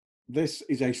This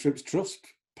is a Shrimps Trust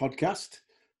podcast.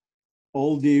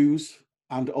 All news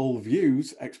and all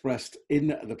views expressed in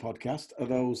the podcast are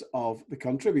those of the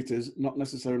contributors, not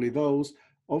necessarily those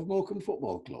of Morecambe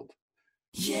Football Club.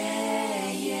 Yeah.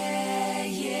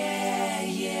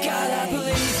 God, I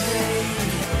believe me.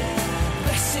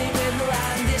 Best team in the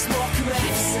land is Morecambe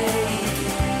FC.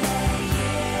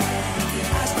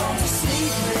 As long to see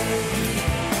me.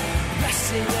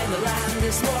 Best team in the land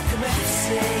is Morecambe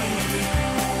FC.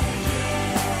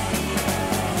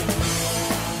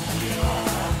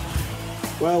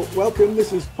 Well, welcome.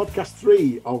 This is podcast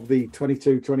 3 of the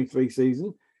 22-23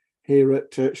 season here at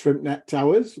Shrimpnet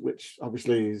Towers, which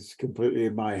obviously is completely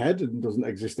in my head and doesn't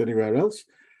exist anywhere else.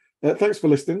 Thanks for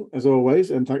listening, as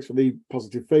always, and thanks for the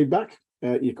positive feedback.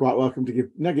 You're quite welcome to give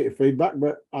negative feedback,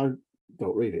 but I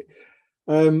don't read it.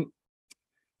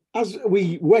 As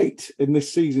we wait in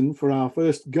this season for our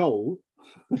first goal,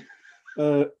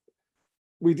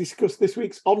 we discuss this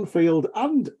week's on-field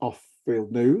and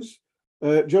off-field news.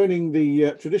 Joining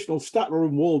the traditional Statler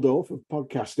and Waldorf of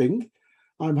podcasting,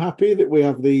 I'm happy that we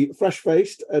have the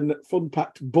fresh-faced and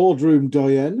fun-packed boardroom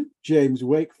doyen, James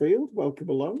Wakefield. Welcome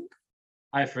along.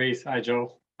 Hi, Freeze. Hi,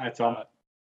 Joel. Hi, Tom.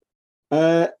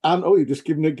 You're just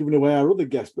giving away our other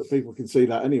guest, but people can see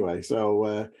that anyway.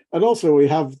 So, and also we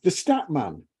have the stat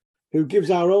man, who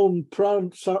gives our own prawn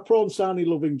sarnie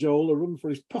loving Joel a run for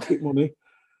his pocket money.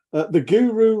 The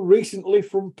guru recently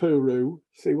from Peru.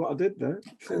 See what I did there?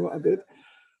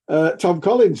 Tom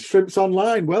Collins, Shrimps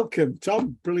Online. Welcome,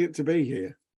 Tom. Brilliant to be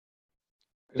here.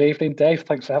 Good evening, Dave.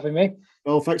 Thanks for having me.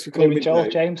 Oh, thanks for calling me Joel,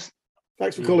 Dave. James.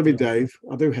 Thanks for calling me Dave.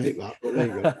 I do hate that, but there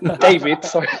you go. David,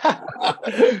 sorry.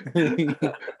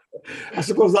 I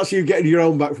suppose that's you getting your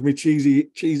own back from your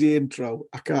cheesy intro.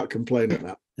 I can't complain at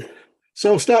that.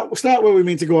 So start where we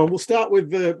mean to go on. We'll start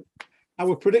with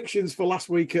our predictions for last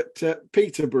week at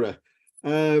Peterborough.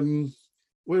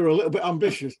 We were a little bit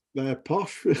ambitious there,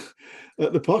 Posh.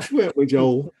 At the Posh, weren't we,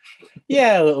 Joel?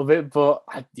 Yeah, a little bit, but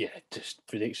just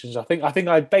predictions. I think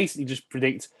I basically just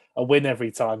predict a win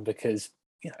every time because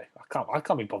I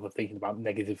can't be bothered thinking about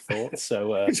negative thoughts.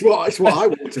 So it's what I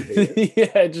want to hear.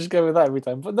 Yeah, just go with that every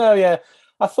time. But no, yeah,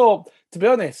 I thought, to be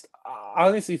honest, I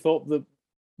honestly thought that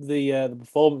the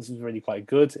performance was really quite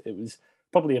good. It was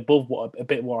probably above a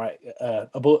bit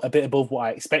above what I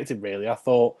expected. Really, I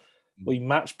thought we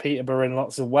matched Peterborough in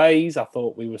lots of ways. I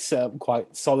thought we were set up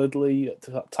quite solidly.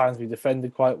 At times, we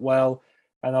defended quite well.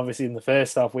 And obviously, in the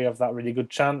first half, we have that really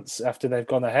good chance after they've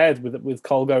gone ahead with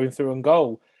Cole going through on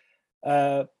goal.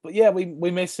 But yeah, we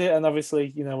miss it, and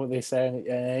obviously, you know what they say, and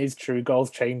it is true.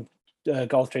 Goals change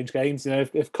games. You know,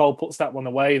 if Cole puts that one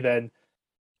away, then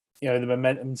the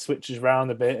momentum switches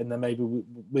around a bit, and then maybe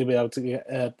we'll be able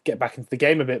to get back into the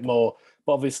game a bit more.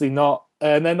 But obviously not.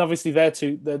 And then obviously their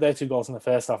two goals in the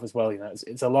first half as well. You know,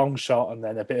 it's a long shot and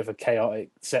then a bit of a chaotic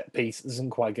set piece that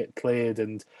doesn't quite get cleared,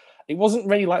 and it wasn't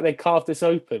really like they carved this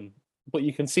open. But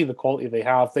you can see the quality they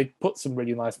have. They put some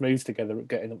really nice moves together at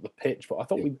getting up the pitch. But I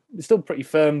thought we're still pretty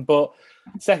firm. But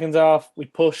second half, we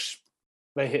push.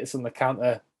 They hit us on the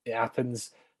counter. It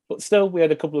happens. But still, we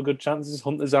had a couple of good chances.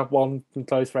 Hunters had one from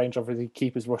close range. Obviously,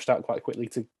 keepers rushed out quite quickly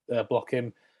to block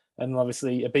him. And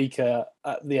obviously, Abika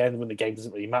at the end when the game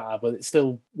doesn't really matter. But it's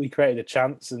still, we created a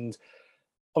chance. And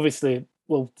obviously,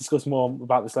 we'll discuss more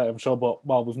about this later, I'm sure. But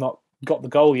while we've not got the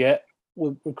goal yet,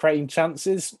 we're creating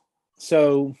chances.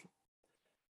 So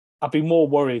I'd be more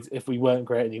worried if we weren't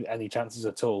creating any chances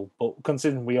at all. But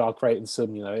considering we are creating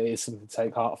some, it is something to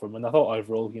take heart from. And I thought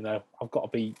overall, I've got to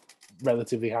be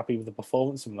relatively happy with the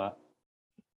performance from that.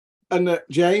 And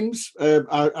James,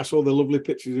 I saw the lovely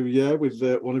pictures of you with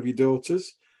one of your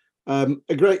daughters.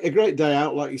 A great day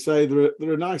out, like you say.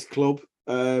 They're a nice club.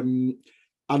 I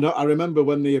remember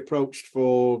when they approached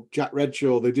for Jack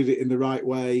Redshaw, they did it in the right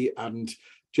way, and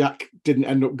Jack didn't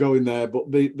end up going there, but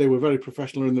they were very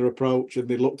professional in their approach, and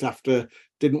they looked after,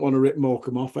 didn't want to rip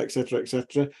Morecambe off, etc.,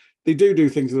 etc. They do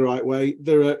things the right way.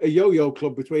 They're a yo-yo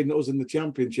club between us and the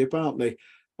Championship, aren't they?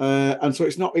 And so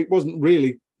it wasn't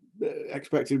really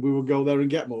expected we would go there and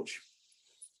get much.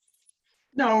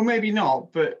 No, maybe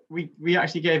not, but we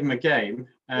actually gave them a game.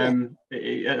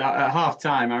 At half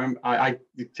time, I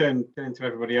turned to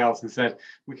everybody else and said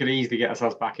we could easily get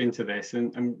ourselves back into this,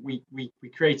 and we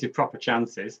created proper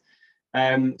chances.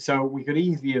 So we could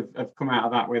easily have come out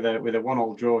of that with a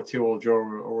 1-1 draw, 2-2 draw,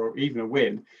 or even a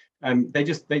win.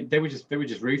 They were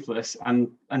just ruthless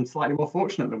and slightly more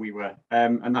fortunate than we were,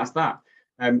 and that's that.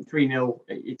 3-0,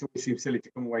 it always seems silly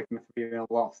to come away from a 3-0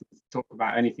 loss and talk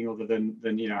about anything other than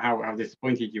how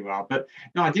disappointed you are. But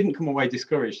no, I didn't come away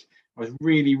discouraged. I was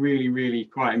really, really, really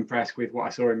quite impressed with what I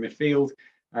saw in midfield.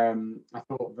 I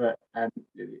thought that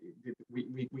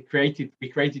we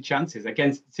created chances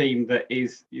against a team that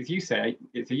is, as you say,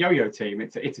 it's a yo-yo team.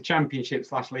 It's a championship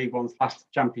 / League One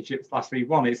 / championship / League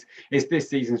One. It's this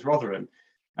season's Rotherham,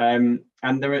 and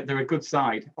they're a good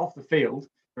side off the field.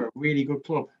 They're a really good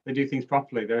club. They do things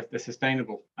properly. They're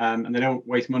sustainable, and they don't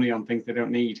waste money on things they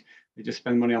don't need. They just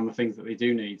spend money on the things that they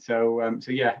do need. So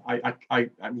yeah, I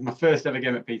my first ever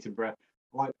game at Peterborough.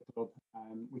 I like the club.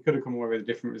 We could have come away with a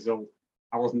different result.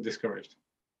 I wasn't discouraged.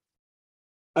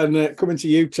 And coming to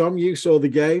you, Tom, you saw the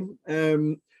game.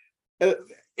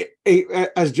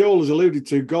 As Joel has alluded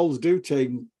to, goals do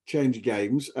change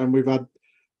games, and we've had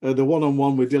the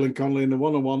one-on-one with Dylan Connolly and the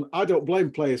one-on-one. I don't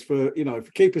blame players for,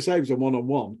 if keeper saves a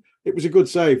one-on-one, it was a good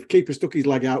save. Keeper stuck his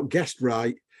leg out, guessed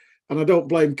right, and I don't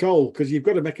blame Cole because you've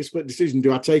got to make a split decision.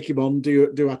 Do I take him on?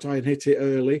 Do I try and hit it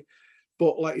early?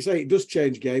 But like you say, it does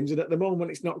change games, and at the moment,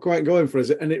 it's not quite going for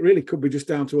us. And it really could be just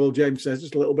down to, all James says,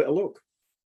 just a little bit of luck.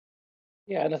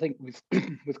 Yeah, and I think with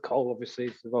with Cole, obviously,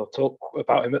 there's a lot of talk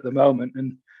about him at the moment,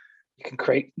 and you can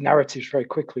create narratives very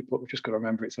quickly. But we've just got to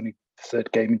remember it's only the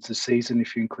third game into the season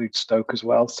if you include Stoke as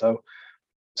well. So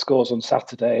scores on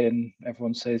Saturday, and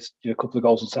everyone says a couple of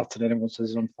goals on Saturday, and everyone says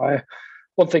he's on fire.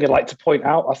 One thing I'd like to point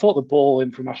out, I thought the ball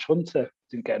in from Ash Hunter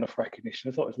didn't get enough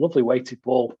recognition. I thought it was a lovely weighted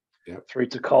ball. Through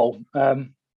to Cole.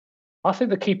 I think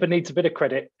the keeper needs a bit of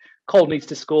credit. Cole needs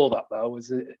to score that though.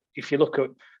 If you look at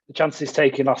the chances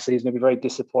taken last season, I'll be very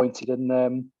disappointed.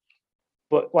 And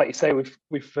but like you say, we've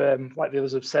like the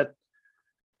others have said,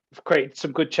 we've created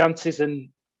some good chances, and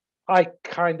I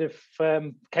kind of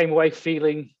came away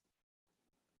feeling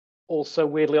also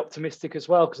weirdly optimistic as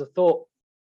well, because I thought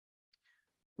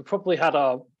we probably had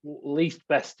our least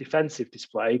best defensive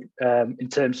display in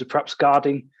terms of perhaps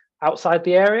guarding outside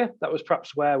the area. That was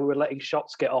perhaps where we were letting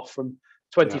shots get off from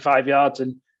 25 yards,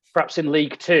 and perhaps in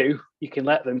League Two you can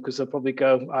let them because they'll probably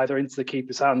go either into the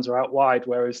keeper's hands or out wide,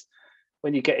 whereas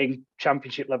when you're getting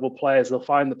championship level players, they'll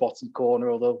find the bottom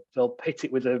corner or they'll hit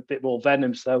it with a bit more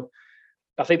venom. So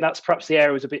I think that's perhaps the area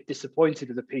I was a bit disappointed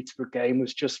with the Peterborough game,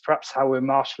 was just perhaps how we're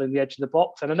marshalling the edge of the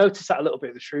box. And I noticed that a little bit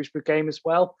of the Shrewsbury game as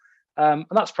well. And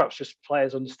that's perhaps just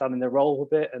players understanding their role a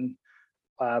bit, and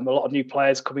a lot of new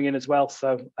players coming in as well.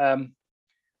 So,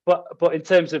 but in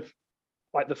terms of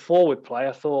like the forward play,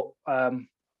 I thought,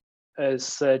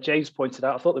 as James pointed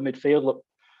out, I thought the midfield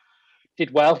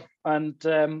did well, and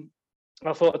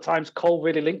I thought at times Cole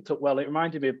really linked up well. It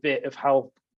reminded me a bit of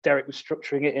how Derek was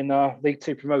structuring it in our League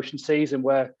Two promotion season,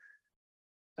 where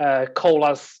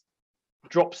Cole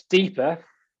drops deeper,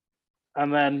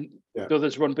 and then the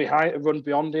others run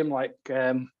beyond him, like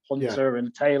Hunter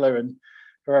and Taylor and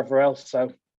whoever else.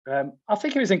 So I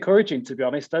think it was encouraging, to be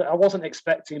honest. I wasn't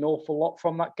expecting an awful lot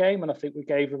from that game, and I think we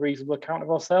gave a reasonable account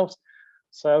of ourselves.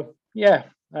 So yeah,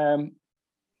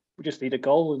 we just need a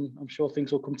goal, and I'm sure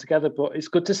things will come together. But it's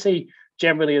good to see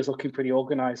generally us looking pretty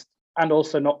organised, and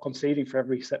also not conceding for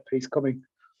every set piece coming.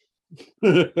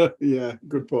 Yeah,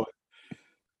 good point.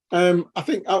 I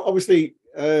think obviously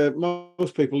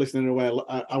most people listening are aware.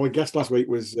 Our guest last week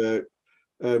was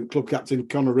club captain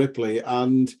Connor Ripley,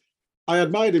 and I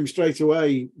admired him straight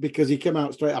away because he came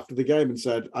out straight after the game and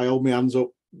said, "I hold my hands up,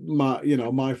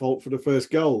 my fault for the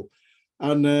first goal,"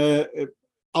 and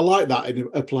I like that in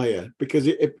a player, because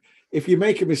if you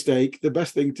make a mistake, the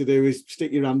best thing to do is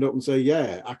stick your hand up and say,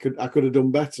 "Yeah, I could have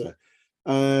done better."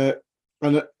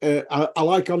 And I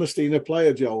like honesty in a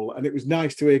player, Joel, and it was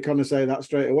nice to hear Connor say that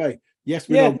straight away. Yes,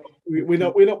 we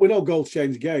know goals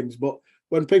change games, but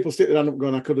when people stick their hand up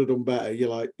going, "I could have done better," you're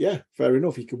like, "Yeah, fair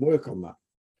enough. You can work on that."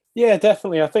 Yeah,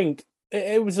 definitely. I think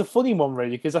it was a funny one,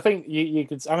 really, because I think you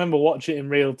could. I remember watching it in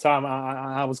real time.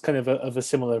 I was kind of a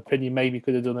similar opinion. Maybe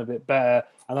could have done a bit better,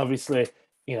 and obviously,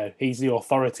 he's the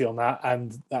authority on that,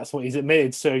 and that's what he's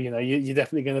admitted. So, you're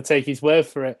definitely going to take his word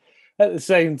for it. At the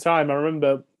same time, I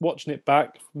remember watching it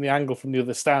back from the angle from the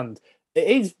other stand.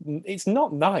 It's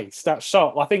not nice, that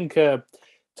shot. I think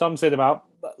Tom said about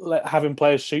having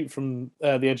players shoot from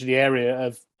the edge of the area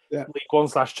of League One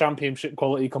 / Championship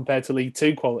quality compared to League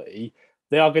Two quality.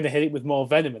 They are going to hit it with more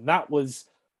venom, and that was,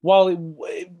 while it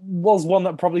was one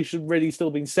that probably should really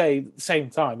still been saved. At the same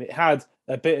time, it had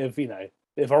a bit of bit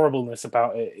of horribleness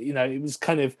about it. It was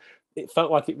kind of, it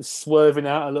felt like it was swerving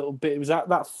out a little bit. It was at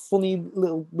that funny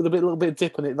little, with a little bit of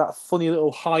dip on it, that funny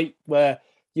little height where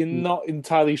you're not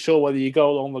entirely sure whether you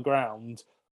go along the ground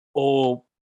or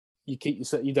you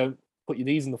don't put your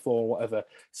knees on the floor or whatever.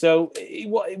 So it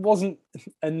wasn't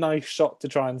a nice shot to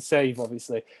try and save,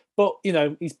 obviously. But,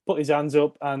 he's put his hands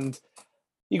up, and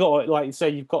you got to, like you say,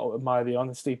 you've got to admire the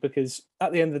honesty, because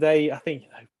at the end of the day, I think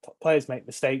players make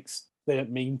mistakes. They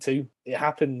don't mean to. It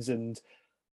happens, and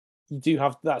you do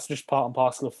have that's just part and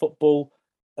parcel of football,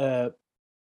 and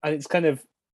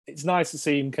it's nice to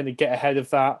see him kind of get ahead of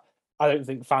that. I don't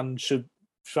think fans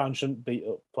shouldn't beat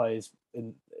up players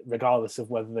regardless of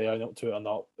whether they own up to it or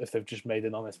not, if they've just made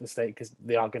an honest mistake, because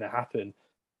they are going to happen.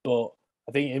 But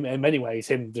I think in many ways,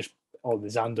 him just holding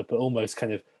his hand up, it almost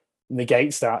kind of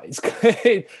negates that.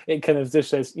 It kind of just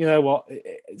says, you know what,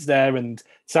 it's there and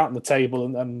it's out on the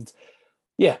table, and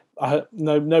yeah,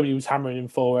 nobody was hammering him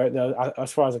for it.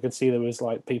 As far as I could see, there was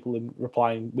like people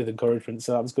replying with encouragement,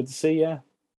 so that was good to see. Yeah,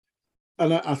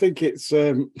 and I think it's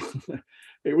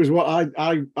it was what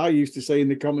I used to say in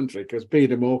the commentary, because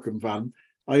being a Morecambe fan,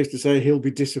 I used to say he'll be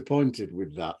disappointed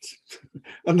with that,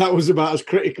 and that was about as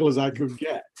critical as I could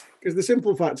get. Because the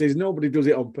simple fact is, nobody does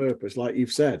it on purpose, like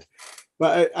you've said.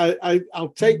 But I'll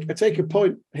take a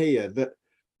point here that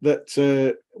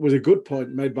was a good point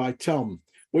made by Tom,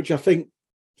 which I think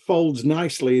folds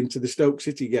nicely into the Stoke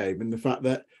City game, and the fact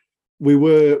that we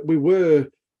were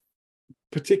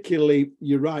particularly,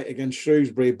 you're right, against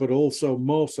Shrewsbury, but also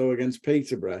more so against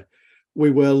Peterborough. We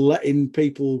were letting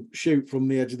people shoot from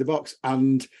the edge of the box.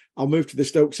 And I'll move to the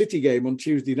Stoke City game on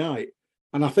Tuesday night.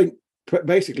 And I think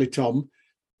basically, Tom,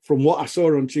 from what I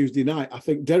saw on Tuesday night, I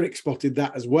think Derek spotted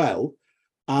that as well.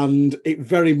 And it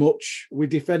very much, we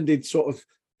defended sort of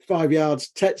 5 yards,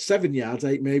 7 yards,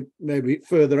 8 maybe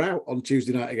further out on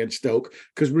Tuesday night against Stoke,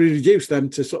 because we reduced them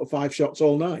to sort of 5 shots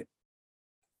all night.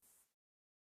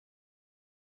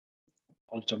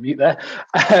 I'll just unmute there.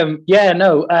 I can't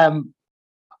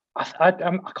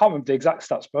remember the exact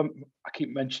stats, but I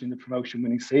keep mentioning the promotion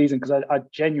winning season because I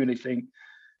genuinely think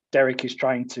Derek is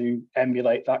trying to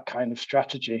emulate that kind of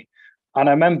strategy. And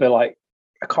I remember, I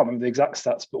can't remember the exact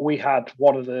stats, but we had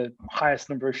one of the highest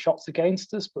number of shots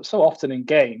against us. But so often in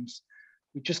games,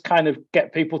 we just kind of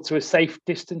get people to a safe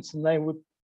distance and they would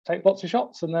take lots of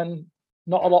shots and then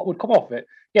not a lot would come off it.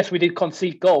 Yes, we did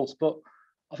concede goals, but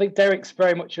I think Derek's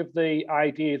very much of the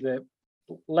idea that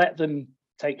let them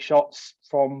take shots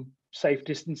from safe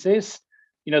distances.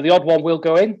 You know, the odd one will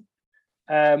go in.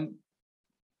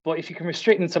 But if you can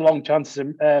restrict them to long chances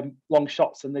and long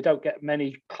shots and they don't get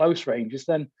many close ranges,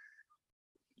 then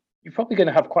you're probably going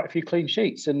to have quite a few clean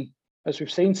sheets. And as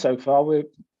we've seen so far, we've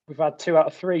had 2 out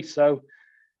of 3. So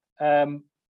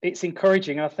it's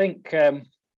encouraging. And I think I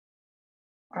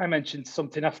mentioned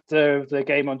something after the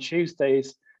game on Tuesday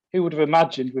is who would have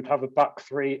imagined we'd have a back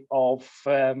three of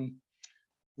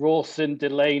Rawson,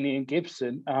 Delaney and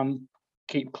Gibson and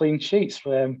keep clean sheets.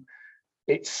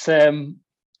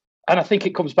 And I think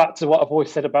it comes back to what I've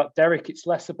always said about Derek. It's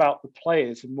less about the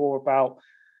players and more about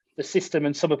the system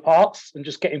and some of parts and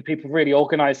just getting people really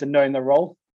organised and knowing their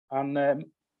role. And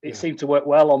it seemed to work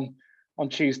well on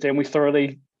Tuesday, and we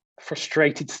thoroughly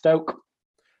frustrated Stoke.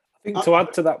 I think to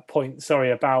add to that point,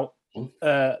 about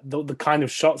the kind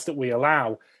of shots that we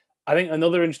allow, I think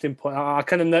another interesting point, I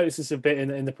kind of noticed this a bit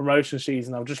in the promotion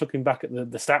season. I was just looking back at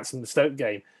the stats in the Stoke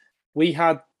game. We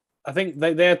had, I think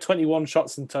they had 21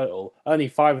 shots in total. Only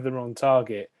 5 of them were on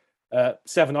target,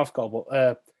 7 off goal,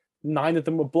 but 9 of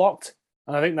them were blocked.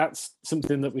 And I think that's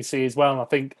something that we see as well. And I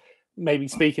think maybe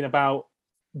speaking about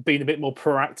being a bit more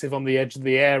proactive on the edge of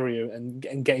the area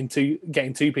and getting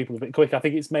to people a bit quick, I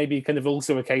think it's maybe kind of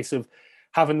also a case of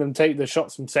having them take the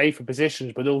shots from safer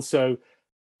positions, but also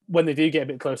when they do get a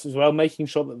bit closer as well, making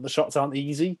sure that the shots aren't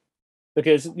easy.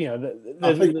 Because, you know,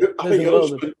 I think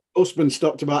Usman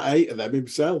stopped about 8 of them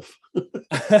himself.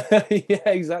 Yeah,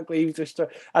 exactly. He was just,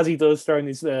 as he does, throwing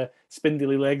his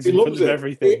spindly legs in front of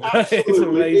everything.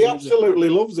 He absolutely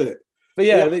loves it. But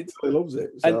yeah, he loves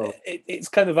it. So. And it's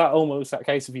kind of almost that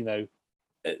case of, you know,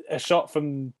 a shot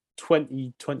from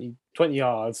 20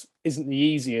 yards isn't the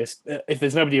easiest. If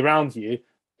there's nobody around you,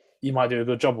 you might do a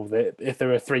good job with it. If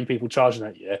there are 3 people charging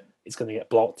at you, it's going to get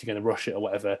blocked, you're going to rush it or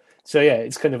whatever. So yeah,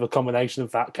 it's kind of a combination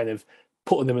of that kind of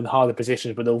putting them in harder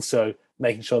positions, but also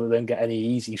making sure that they don't get any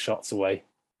easy shots away.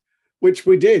 Which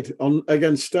we did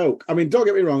against Stoke. I mean, don't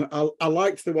get me wrong, I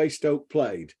liked the way Stoke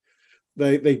played.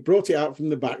 They brought it out from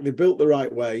the back, they built the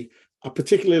right way. I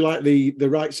particularly like the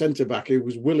right centre-back who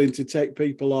was willing to take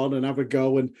people on and have a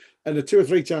go. And 2 or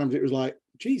 3 times it was like,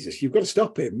 Jesus, you've got to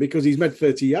stop him because he's made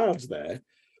 30 yards there.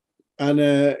 And,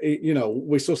 you know,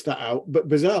 we sussed that out. But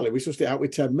bizarrely, we sussed it out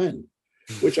with 10 men,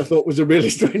 which I thought was a really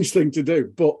strange thing to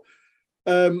do. But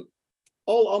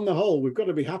all on the whole, we've got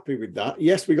to be happy with that.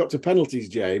 Yes, we got to penalties,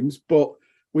 James, but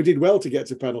we did well to get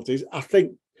to penalties. I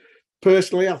think,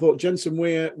 personally, I thought Jensen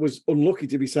Weir was unlucky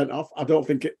to be sent off. I don't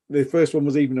think the first one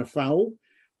was even a foul.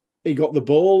 He got the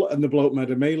ball and the bloke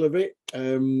made a meal of it.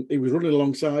 He was running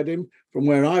alongside him from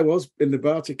where I was in the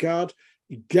Barty card.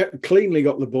 cleanly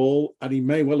got the ball, and he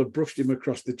may well have brushed him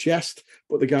across the chest,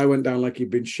 but the guy went down like he'd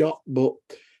been shot. But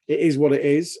it is what it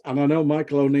is. And I know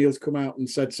Michael O'Neill's come out and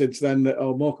said since then that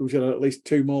Morecambe should have at least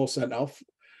 2 more sent off.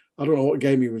 I don't know what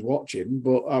game he was watching,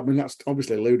 but I mean, that's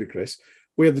obviously ludicrous.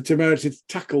 We had the temerity to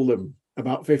tackle them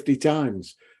about 50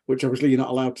 times, which obviously you're not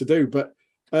allowed to do. But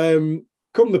come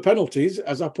the penalties,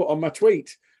 as I put on my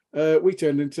tweet, we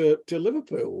turned into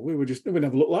Liverpool. We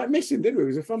never looked like missing, did we? It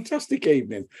was a fantastic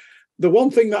evening. The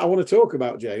one thing that I want to talk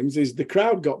about, James, is the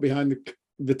crowd got behind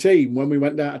the team when we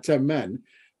went down to 10 men,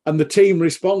 and the team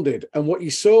responded. And what you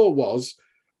saw was,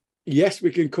 yes, we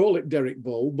can call it Derek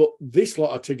Bull, but this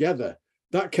lot are together.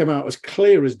 That came out as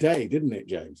clear as day, didn't it,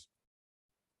 James?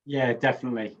 Yeah,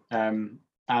 definitely. And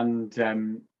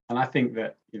I think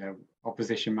that,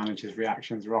 opposition managers'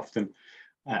 reactions are often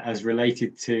as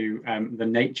related to the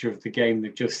nature of the game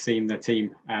they've just seen the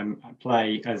team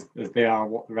play as they are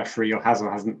what the referee has or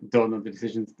hasn't done, or the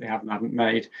decisions they haven't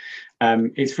made.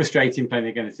 It's frustrating playing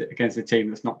against a team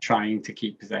that's not trying to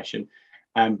keep possession,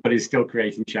 but is still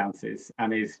creating chances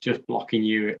and is just blocking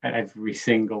you at every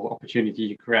single opportunity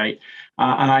you create.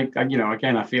 And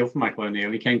I feel for Michael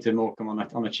O'Neill. He came to Morecambe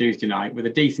on a Tuesday night with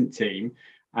a decent team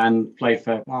and played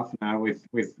for half an hour with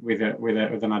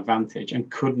an advantage and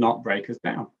could not break us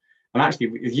down. And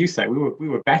actually, as you say, we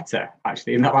were better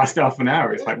actually in that last half an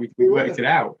hour. It's like we worked it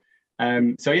out.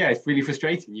 So yeah, it's really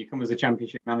frustrating. You come as a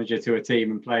Championship manager to a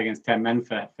team and play against 10 men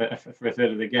for a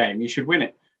third of the game. You should win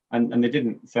it, and they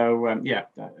didn't. So I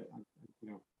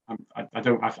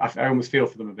almost feel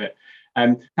for them a bit.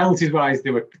 Penalties wise,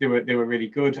 they were really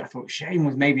good. I thought Shane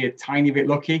was maybe a tiny bit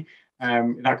lucky.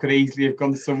 That could easily have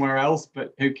gone somewhere else,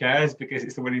 but who cares, because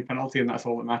it's a winning penalty and that's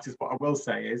all that matters. What I will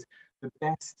say is the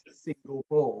best single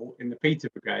ball in the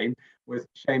Peterborough game was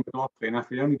Shane McLaughlin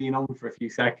after he'd only been on for a few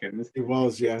seconds. It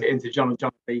was, yeah. Into John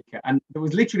Beaker. And there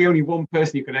was literally only one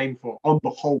person you could aim for on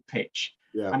the whole pitch.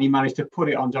 Yeah. And he managed to put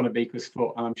it on John Beaker's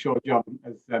foot. And I'm sure John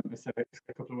has said a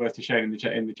couple of words to Shane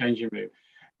in the changing room.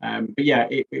 But yeah,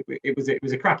 it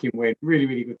was a cracking win. Really,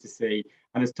 really good to see.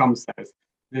 And as Tom says,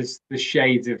 there's the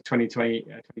shades of 2020,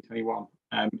 2021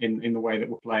 in the way that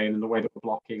we're playing and the way that we're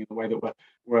blocking and the way that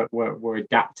we're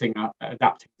adapting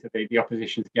to the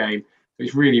opposition's game. So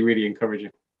it's really, really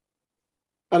encouraging.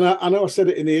 And I know I said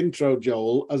it in the intro,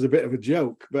 Joel, as a bit of a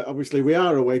joke, but obviously we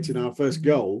are awaiting our first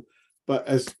goal. But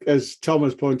as Tom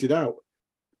has pointed out,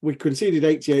 we conceded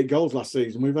 88 goals last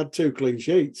season. We've had 2 clean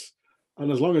sheets. And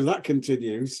as long as that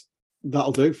continues,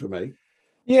 that'll do for me.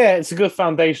 Yeah, it's a good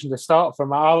foundation to start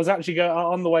from. I was actually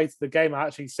on the way to the game. I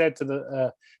actually said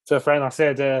to a friend, I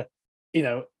said, I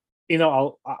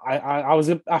was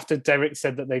after Derek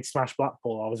said that they'd smash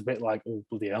Blackpool. I was a bit like, oh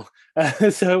bloody hell.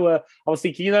 So I was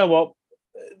thinking, you know what,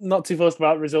 not too fussed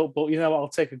about the result, but you know what, I'll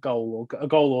take a goal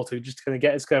or two just to kind of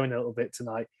get us going a little bit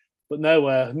tonight. But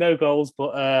no goals,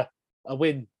 but a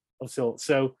win of sorts.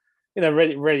 So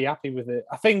really, really happy with it.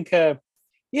 I think.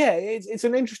 Yeah, it's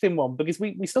an interesting one because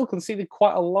we still conceded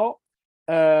quite a lot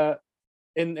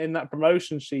in that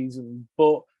promotion season,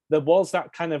 but there was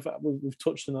that kind of, we've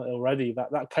touched on it already,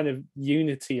 that kind of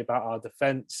unity about our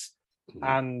defence.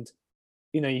 And,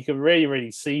 you can really,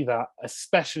 really see that,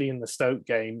 especially in the Stoke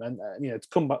game. And, to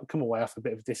come away off a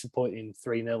bit of a disappointing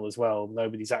 3-0 as well.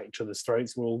 Nobody's at each other's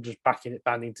throats. We're all just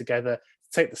banding together.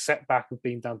 Take the setback of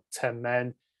being down to 10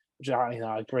 men, which I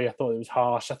agree. I thought it was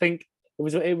harsh. I think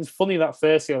it was funny that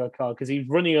first yellow card because he's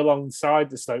running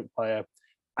alongside the Stoke player.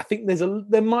 I think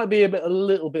there might be a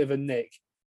little bit of a nick,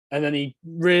 and then he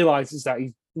realises that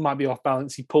he might be off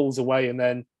balance. He pulls away, and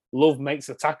then Love makes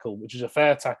a tackle, which is a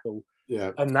fair tackle.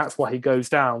 Yeah, and that's why he goes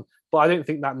down. But I don't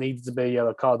think that needed to be a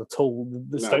yellow card at all.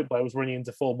 The Stoke player was running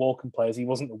into 4 Morecambe players. He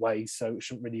wasn't away, so it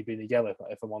shouldn't really have been a yellow,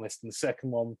 if I'm honest. And the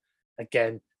second one,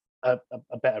 again, a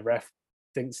better ref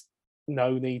thinks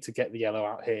no need to get the yellow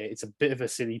out here. It's a bit of a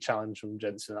silly challenge from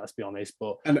Jensen, let's be honest,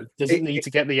 but doesn't need to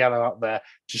get the yellow out there.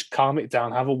 Just calm it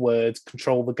down, have a word,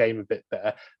 control the game a bit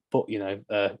better. But, he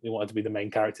wanted to be the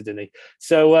main character, didn't he?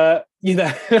 So, I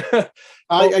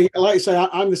like to say,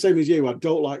 I'm the same as you. I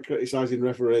don't like criticising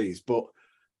referees, but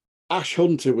Ash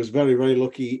Hunter was very, very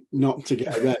lucky not to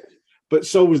get a red. But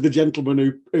so was the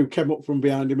gentleman who came up from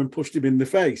behind him and pushed him in the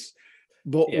face.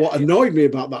 But what annoyed me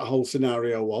about that whole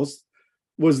scenario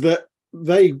was that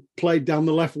they played down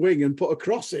the left wing and put a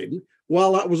cross in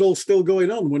while that was all still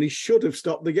going on, when he should have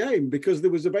stopped the game, because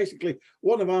there was basically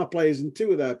one of our players and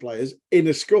 2 of their players in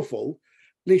a scuffle,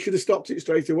 and he should have stopped it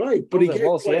straight away. But he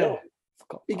gave play on.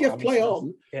 He gave play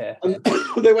on, and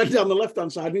they went down the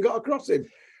left-hand side and got a cross in.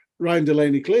 Ryan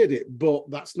Delaney cleared it, but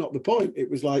that's not the point. It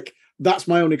was like, that's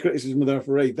my only criticism of the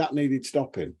referee. That needed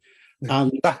stopping.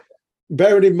 And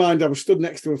bearing in mind, I was stood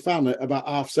next to a fan at about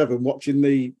 7:30 watching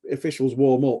the officials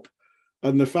warm up,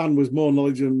 and the fan was more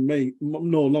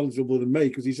knowledgeable than me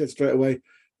because he said straight away,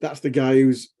 "That's the guy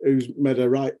who's made a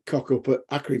right cock up at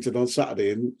Accrington on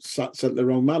Saturday and sent the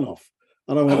wrong man off."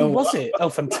 And I went, Oh, was it? Oh,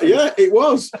 fantastic! Yeah, it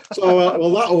was. So,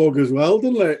 well, that augurs well,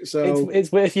 doesn't it? So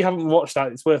it's if you haven't watched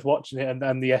that, it's worth watching it.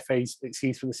 And the FA's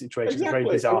excuse for the situation is very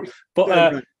bizarre. But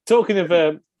right. Talking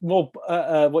of more,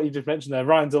 what you just mentioned there,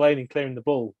 Ryan Delaney clearing the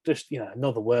ball. Just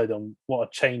another word on what a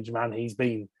changed man he's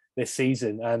been this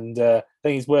season, and I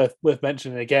think it's worth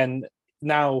mentioning again.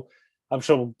 Now, I'm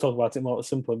sure we'll talk about it more at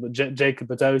some point. But Jacob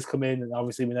Badeau's come in, and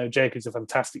obviously we know Jacob's a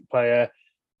fantastic player.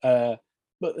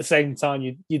 But at the same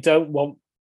time, you don't want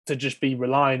to just be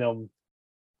relying on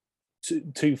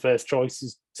two first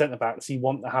choices centre backs. You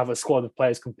want to have a squad of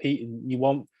players competing. You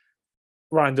want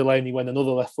Ryan Delaney, when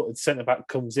another left-footed centre back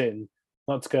comes in,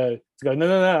 not to go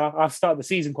no. I've started the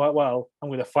season quite well. I'm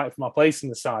going to fight for my place in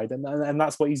the side, and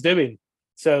that's what he's doing.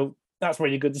 So that's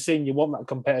really good to see. And you want that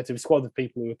competitive squad of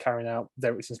people who are carrying out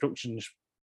Derek's instructions.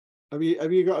 Have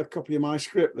you got a copy of my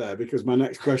script there? Because my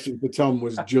next question for Tom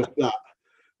was just that.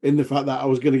 In the fact that I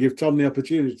was going to give Tom the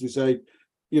opportunity to say,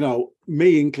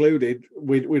 me included,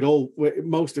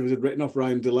 most of us had written off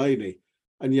Ryan Delaney,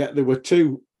 and yet there were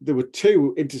two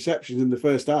interceptions in the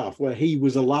first half where he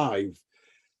was alive,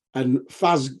 and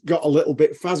Faz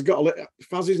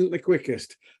isn't the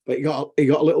quickest, but he got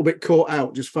a little bit caught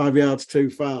out just 5 yards too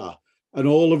far, and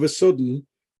all of a sudden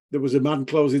there was a man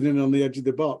closing in on the edge of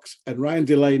the box, and Ryan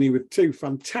Delaney with two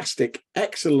fantastic,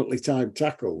 excellently timed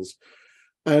tackles.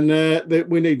 And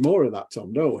we need more of that,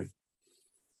 Tom, don't we?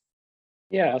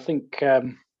 Yeah, I think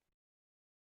it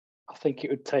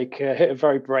would take a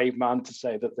very brave man to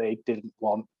say that they didn't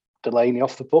want Delaney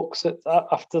off the books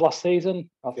after last season.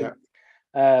 I think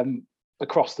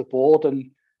across the board,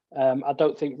 and I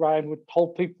don't think Ryan would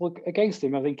hold people against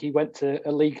him. I think he went to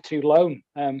a League Two loan,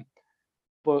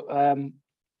 but I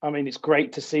mean, it's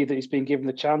great to see that he's been given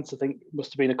the chance. I think it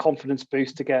must have been a confidence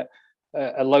boost to get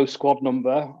a low squad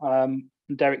number. And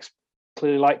Derek's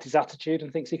clearly liked his attitude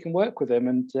and thinks he can work with him.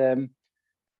 And, and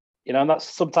that's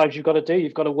sometimes you've got to do.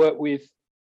 You've got to work with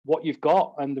what you've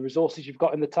got and the resources you've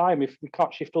got in the time. If we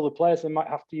can't shift other players, they might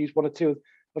have to use one or two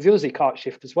of the others he can't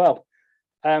shift as well.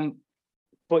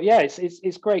 But yeah,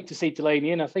 it's great to see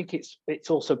Delaney in. I think it's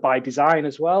also by design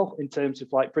as well, in terms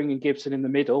of like bringing Gibson in the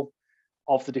middle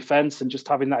of the defence and just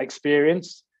having that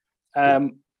experience.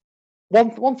 One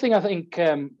thing I think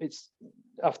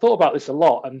I've thought about this a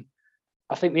lot, and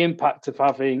I think the impact of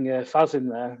having Faz in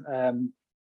there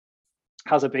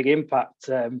has a big impact.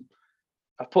 I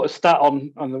put a stat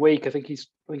on the week. I think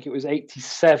it was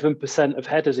 87% of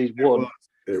headers he's won.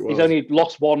 He's only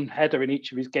lost one header in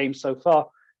each of his games so far.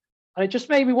 And it just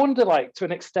made me wonder, like, to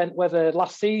an extent, whether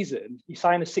last season he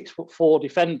signed a 6'4"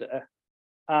 defender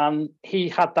and he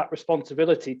had that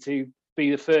responsibility to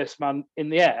be the first man in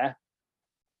the air.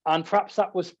 And perhaps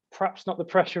that was not the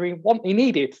pressure he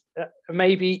needed.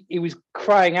 Maybe he was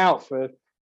crying out for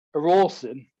a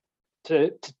Rawson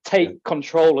to take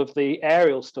control of the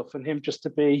aerial stuff and him just to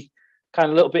be kind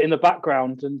of a little bit in the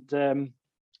background. And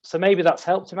so maybe that's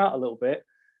helped him out a little bit.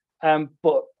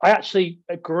 But I actually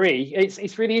agree.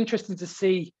 It's really interesting to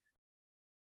see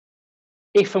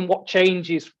if and what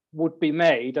changes would be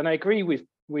made. And I agree with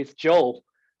Joel.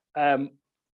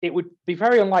 It would be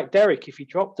very unlike Derek if he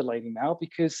dropped Delaney now,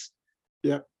 because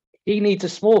he needs a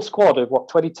small squad of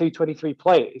 22, 23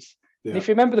 players. Yeah. And if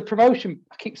you remember the promotion,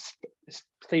 I keep this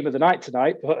theme of the night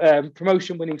tonight, but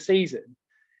promotion winning season,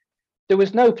 there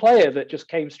was no player that just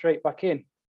came straight back in.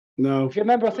 No. If you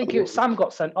remember, I think Sam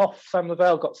got sent off. Sam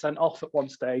Lavelle got sent off at one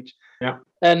stage. Yeah.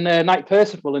 And Knight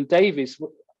Percival and Davies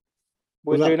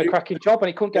were doing a cracking job, and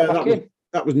he couldn't get back in.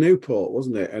 That was Newport,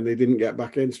 wasn't it? And he didn't get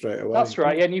back in straight away. That's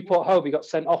right. Yeah, Newport Hove, he got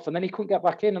sent off, and then he couldn't get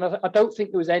back in. And I don't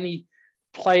think there was any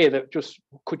player that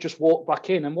could just walk back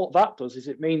in. And what that does is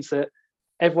it means that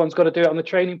everyone's got to do it on the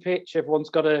training pitch. Everyone's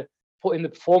got to put in the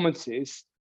performances.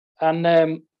 And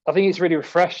I think it's really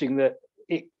refreshing that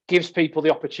it gives people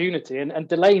the opportunity. And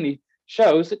Delaney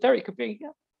shows that Derek can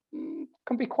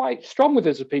be quite strong with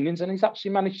his opinions, and he's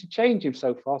actually managed to change him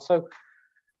so far. So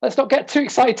let's not get too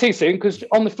excited too soon, because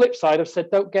on the flip side, I've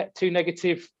said don't get too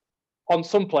negative on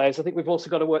some players. I think we've also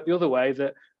got to work the other way,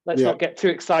 that let's not get too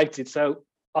excited. So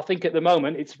I think at the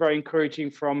moment it's very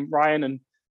encouraging from Ryan, and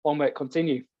one way it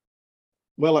continue.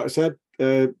 Well, like I said,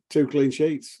 2 clean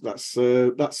sheets. That's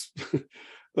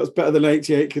better than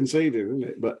 88 conceded, isn't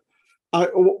it? But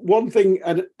one thing,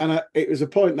 and it was a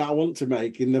point that I want to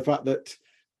make, in the fact that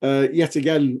yet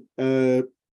again,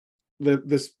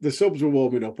 the subs were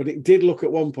warming up, and it did look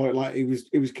at one point like he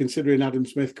was considering Adam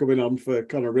Smith coming on for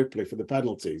Conor Ripley for the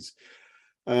penalties,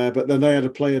 but then they had a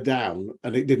player down,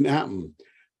 and it didn't happen.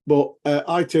 But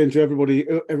I turned to everybody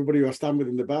who I stand with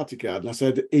in the Barty card, and I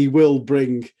said he will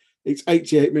bring. It's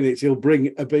 88 minutes. He'll bring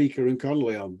Abika and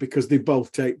Connolly on because they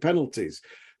both take penalties.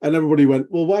 And everybody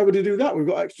went, well, why would he do that? We've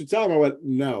got extra time. I went,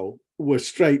 no, we're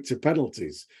straight to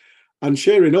penalties. And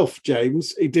sure enough,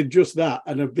 James, he did just that,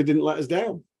 and they didn't let us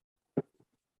down.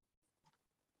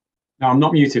 No, I'm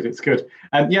not muted. It's good.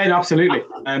 Yeah, no, absolutely.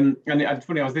 And it's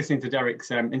funny. I was listening to Derek's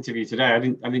interview today. I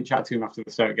didn't chat to him after the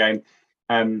Stoke game,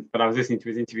 but I was listening to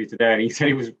his interview today, and he said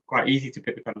it was quite easy to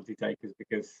pick the penalty takers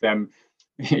because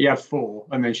he had 4,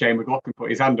 and then Shane McLaughlin put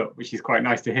his hand up, which is quite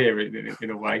nice to hear in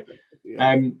a way.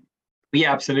 Yeah.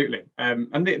 Yeah, absolutely.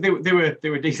 And they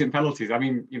were decent penalties. I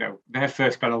mean, their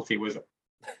first penalty was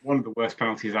one of the worst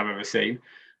penalties I've ever seen.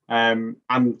 And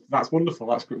that's wonderful.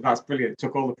 That's brilliant. It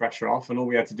took all the pressure off, and all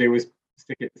we had to do was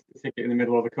stick it in the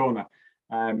middle of the corner.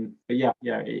 But yeah,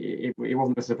 it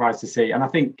wasn't a surprise to see. And I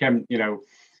think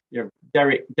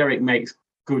Derek makes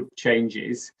good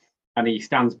changes, and he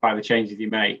stands by the changes he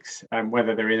makes,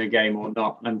 whether they're in a game or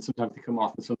not. And sometimes they come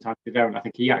off, and sometimes they don't. I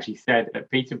think he actually said at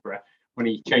Peterborough when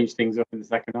he changed things up in the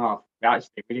second half, we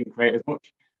didn't create as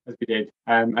much as we did.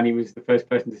 And he was the first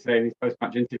person to say in his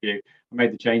post-match interview, I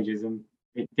made the changes, and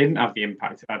it didn't have the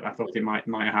impact I thought it might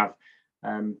have.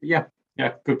 But yeah,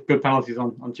 good penalties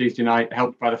on Tuesday night,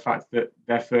 helped by the fact that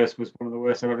their first was one of the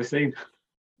worst I've ever seen.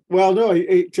 Well, no,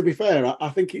 to be fair, I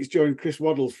think it's during Chris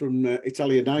Waddles from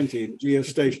Italia 90 in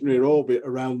geostationary orbit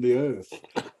around the Earth.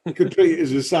 You could treat it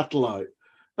as a satellite.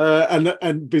 And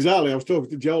bizarrely, I was talking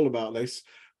to Joel about this,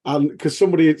 and because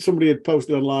somebody had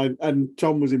posted online, and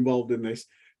Tom was involved in this.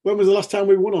 When was the last time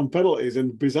we won on penalties?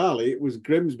 And bizarrely, it was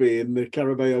Grimsby in the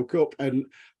Carabao Cup, and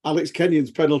Alex Kenyon's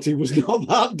penalty was not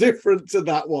that different to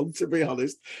that one, to be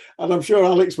honest. And I'm sure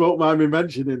Alex won't mind me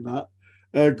mentioning that.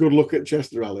 Good luck at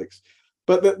Chester, Alex.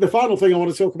 But the final thing I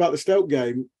want to talk about the Stoke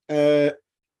game, the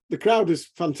crowd is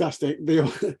fantastic.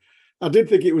 I did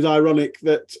think it was ironic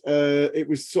that it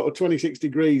was sort of 26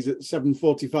 degrees at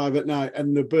 7:45 at night,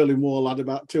 and the Berlin Wall had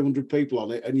about 200 people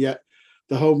on it, and yet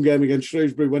the home game against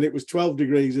Shrewsbury, when it was 12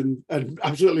 degrees and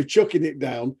absolutely chucking it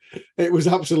down, it was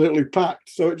absolutely packed.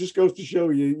 So it just goes to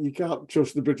show you can't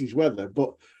trust the British weather.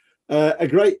 But a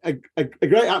great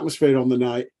atmosphere on the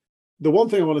night. The one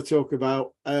thing I want to talk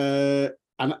about, and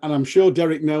I'm sure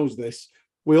Derek knows this,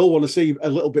 we all want to see a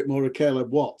little bit more of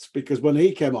Caleb Watts, because when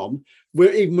he came on,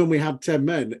 even when we had 10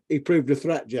 men, he proved a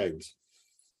threat, James.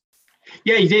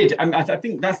 Yeah, he did, and I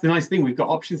think that's the nice thing. We've got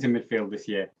options in midfield this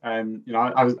year. I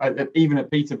was even at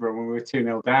Peterborough when we were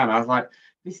 2-0 down. I was like,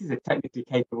 this is a technically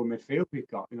capable midfield we've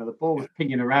got. The ball was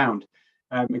pinging around,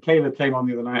 and Caleb came on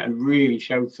the other night and really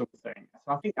showed something.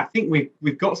 So I think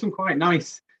we've got some quite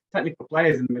nice technical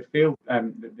players in the midfield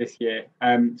this year.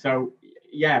 So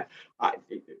yeah,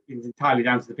 it's entirely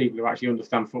down to the people who actually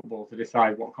understand football to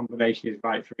decide what combination is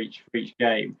right for each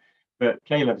game. But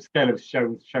Caleb's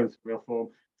shown some real form.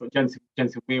 But Jensen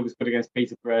Weir was good against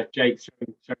Peterborough. Jake's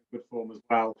showing good form as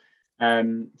well.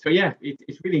 So yeah,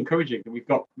 it's really encouraging that we've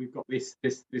got these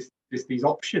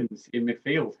options in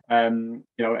midfield.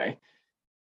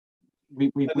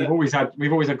 We've always had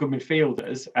good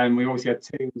midfielders, and we always had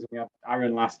Tombs, and we had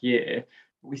Aaron last year.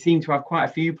 But we seem to have quite a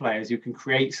few players who can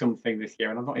create something this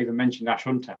year, and I've not even mentioned Ash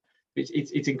Hunter.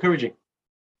 It's encouraging.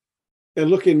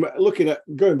 And looking at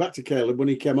going back to Caleb when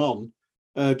he came on,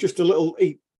 just a little.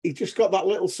 He just got that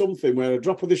little something where a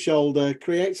drop of the shoulder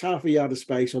creates half a yard of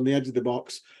space on the edge of the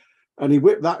box, and he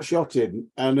whipped that shot in.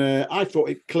 And I thought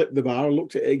it clipped the bar. I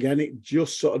looked at it again; it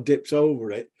just sort of dips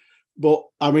over it. But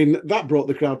I mean, that brought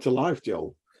the crowd to life,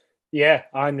 Joel. Yeah,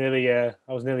 I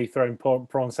was nearly throwing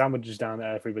prawn sandwiches down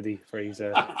at everybody for his.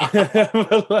 Good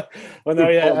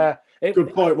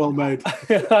point, well made.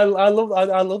 I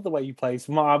love the way he plays.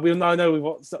 I know we've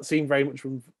not seen very much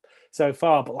from so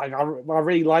far, but I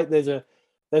really like there's an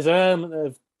element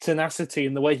of tenacity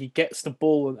in the way he gets the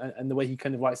ball and the way he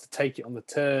kind of likes to take it on the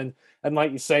turn, and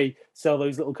like you say, sell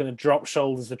those little kind of drop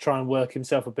shoulders to try and work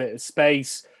himself a bit of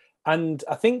space. And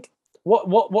I think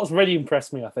what's really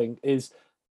impressed me, is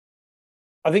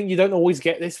I think you don't always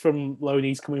get this from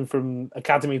loanees coming from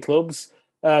academy clubs.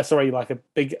 Like a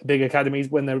big academies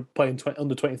when they're playing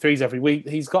under 23s every week.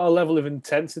 He's got a level of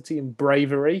intensity and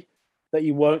bravery that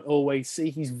you won't always see.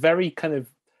 He's very kind of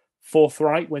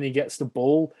forthright when he gets the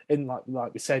ball. And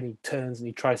like we said, he turns and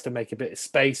he tries to make a bit of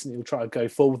space, and he'll try to go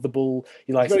forward with the ball.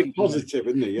 He likes very positive,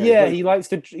 isn't he? Yeah, he likes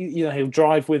to. He'll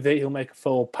drive with it. He'll make a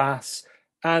forward pass,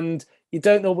 and you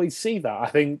don't always see that. I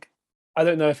think I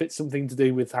don't know if it's something to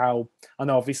do with how I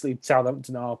know obviously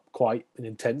Southampton are quite an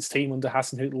intense team under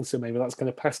Hasenhüttl, so maybe that's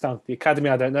going to pass down to the academy.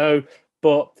 I don't know,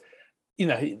 but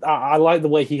I like the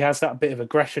way he has that bit of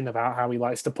aggression about how he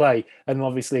likes to play, and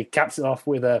obviously caps it off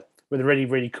with a really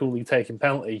really coolly taken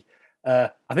penalty.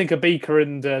 I think Abika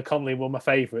and Conley were my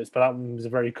favourites, but that one was a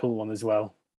very cool one as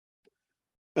well.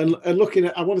 And looking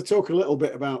at, I want to talk a little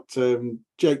bit about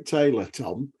Jake Taylor,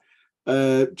 Tom.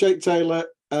 Jake Taylor,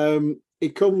 he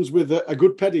comes with a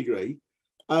good pedigree,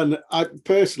 and I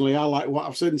like what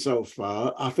I've seen so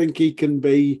far. I think he can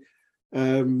be,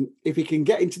 if he can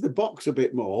get into the box a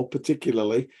bit more,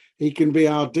 particularly, he can be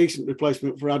our decent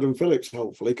replacement for Adam Phillips,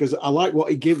 hopefully, because I like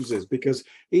what he gives us, because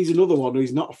he's another one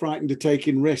who's not frightened of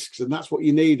taking risks, and that's what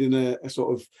you need in a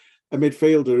sort of a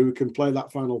midfielder who can play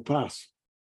that final pass.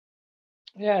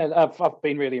 Yeah, I've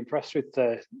been really impressed with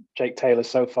Jake Taylor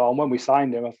so far. And when we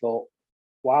signed him, I thought,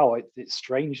 wow, it's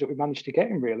strange that we managed to get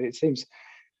him. Really, it seems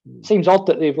odd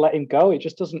that they've let him go. It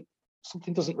just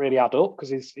something doesn't really add up, because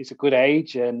he's a good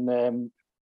age, and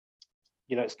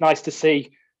it's nice to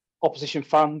see opposition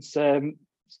fans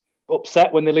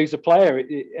upset when they lose a player.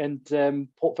 And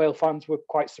Port Vale fans were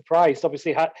quite surprised.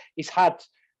 Obviously, he's had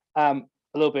a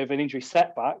little bit of an injury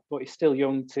setback, but he's still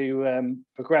young to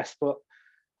progress. But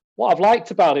what I've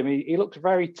liked about him, he looks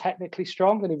very technically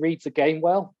strong, and he reads the game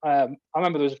well. I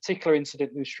remember there was a particular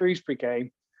incident in the Shrewsbury game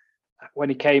when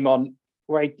he came on,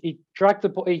 where he dragged the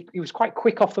ball. He was quite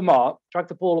quick off the mark, dragged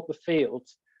the ball up the field,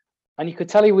 and you could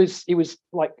tell he was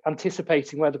like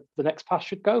anticipating where the next pass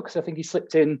should go, because I think he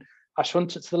slipped in Ash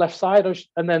Hunter to the left side,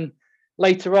 and then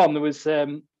later on there was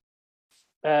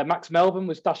Max Melbourne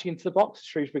was dashing into the box, the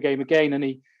Shrewsbury game again, and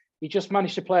he just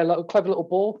managed to play a clever little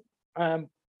ball.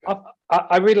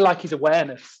 I really like his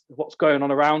awareness of what's going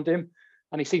on around him,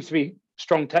 and he seems to be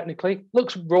strong technically.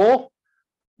 Looks raw.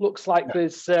 Looks like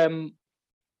there's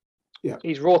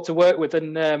he's raw to work with,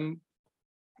 and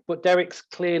but Derek's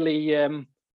clearly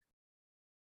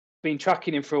been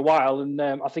tracking him for a while, and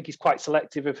I think he's quite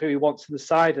selective of who he wants in the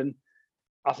side, and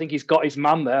I think he's got his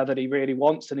man there that he really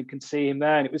wants, and he can see him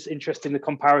there. And it was interesting, the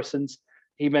comparisons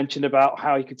he mentioned about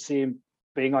how he could see him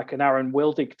being like an Aaron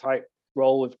Wildig type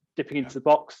role of dipping into the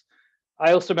box.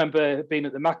 I also remember being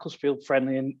at the Macclesfield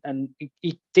friendly, and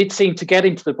he did seem to get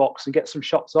into the box and get some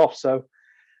shots off. So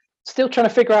still trying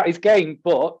to figure out his game,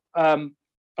 but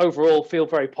overall feel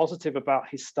very positive about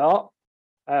his start.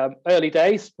 Early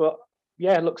days, but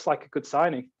yeah, it looks like a good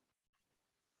signing.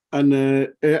 And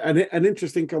an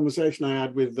interesting conversation I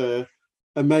had with a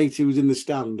mate who was in the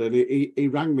stand, and he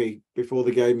rang me before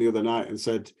the game the other night and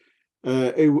said,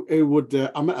 who would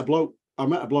I met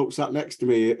a bloke sat next to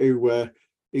me who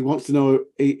he wants to know,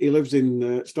 he lives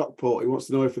in Stockport. He wants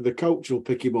to know if the coach will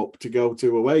pick him up to go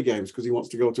to away games, because he wants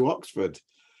to go to Oxford.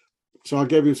 So I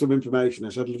gave him some information. I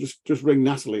said, just ring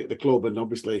Natalie at the club, and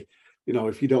obviously,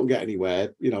 if you don't get anywhere,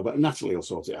 but Natalie will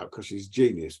sort it out because she's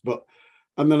genius.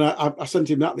 And then I sent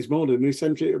him that this morning, and he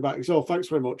sent it back. He said, "Oh, thanks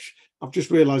very much. I've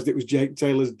just realised it was Jake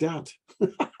Taylor's dad."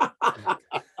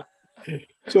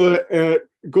 So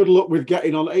good luck with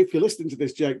getting on. If you're listening to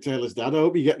this, Jake Taylor's dad, I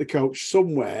hope you get the coach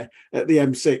somewhere at the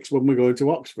M6 when we're going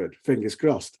to Oxford. Fingers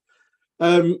crossed.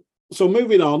 So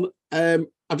moving on, I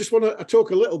just want to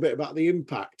talk a little bit about the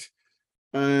impact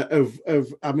of.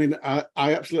 I mean, I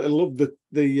absolutely love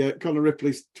the Conor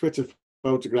Ripley's Twitter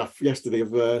photograph yesterday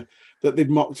of that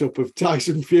they'd mocked up of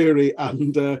Tyson Fury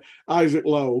and Isaac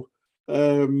Lowe.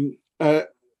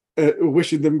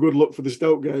 Wishing them good luck for the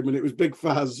Stoke game, and it was Big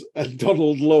Faz and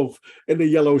Donald Love in a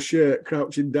yellow shirt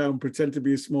crouching down, pretend to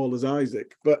be as small as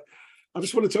Isaac. But I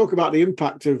just want to talk about the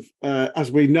impact of,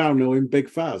 as we now know, in Big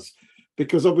Faz,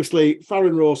 because obviously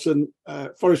Farron Rawson,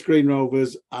 Forest Green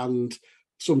Rovers, and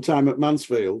some time at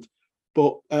Mansfield,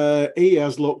 but he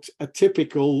has looked a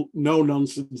typical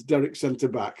no-nonsense Derek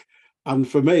centre-back, and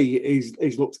for me,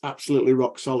 he's looked absolutely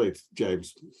rock solid,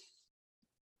 James.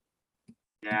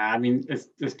 Yeah, I mean,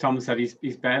 as Tom said, he's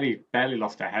barely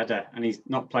lost a header, and he's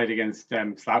not played against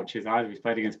slouches either. He's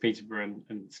played against Peterborough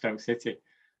and Stoke City.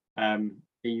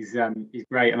 He's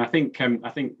great, and I think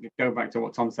go back to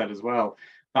what Tom said as well.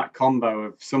 That combo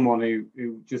of someone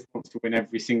who just wants to win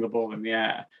every single ball in the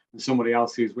air, and somebody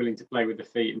else who's willing to play with the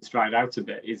feet and stride out a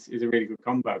bit is a really good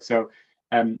combo. So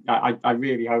I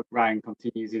really hope Ryan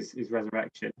continues his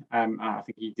resurrection. I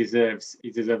think he deserves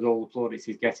all the plaudits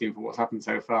he's getting for what's happened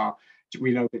so far.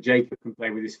 We know that Jacob can play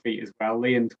with his feet as well,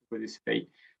 Liam with his feet.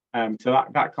 So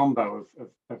that combo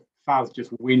of Faz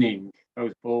just winning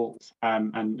those balls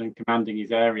and commanding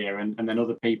his area, and then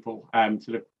other people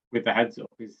sort of with the heads up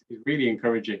is really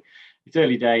encouraging. It's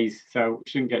early days, so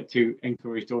shouldn't get too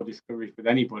encouraged or discouraged with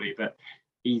anybody, but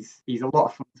he's a lot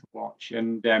of fun to watch.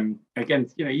 And again,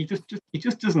 he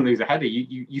just doesn't lose a header.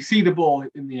 You see the ball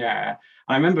in the air.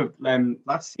 And I remember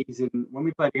last season when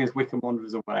we played against Wycombe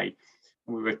Wanderers away,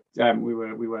 and we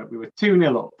were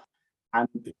 2-0 up,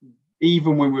 and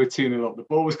even when we were 2-0 up, the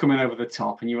ball was coming over the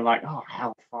top, and you were like, "Oh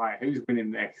hellfire! Who's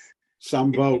winning this?"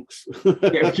 Sam Vokes.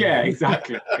 Yeah,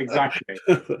 exactly.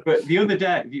 But the other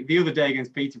day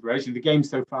against Peterborough, actually the game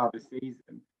so far this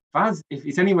season, Vaz, if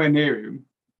it's anywhere near him,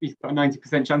 he's got a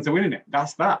 90% chance of winning it.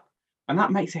 That's that. And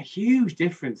that makes a huge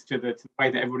difference to the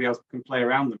way that everybody else can play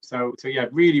around them. So yeah,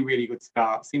 really, really good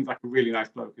start. Seems like a really nice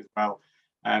bloke as well.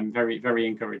 Very, very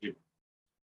encouraging.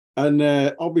 And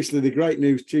obviously the great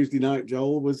news Tuesday night,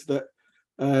 Joel, was that,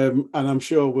 and I'm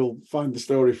sure we'll find the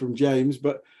story from James,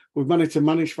 but we've managed to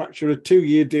manufacture a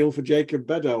 2-year deal for Jacob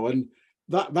Beddoe, and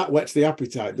that whets the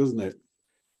appetite, doesn't it?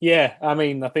 Yeah, I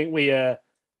mean, I think we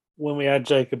when we had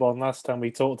Jacob on last time,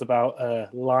 we talked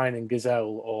about Lion and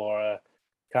Gazelle or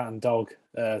Cat and Dog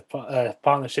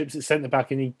partnerships at centre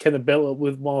back, and he kind of built up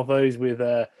with one of those with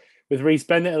Reece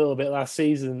Bennett a little bit last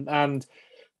season, and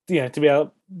to be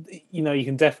able, you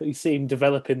can definitely see him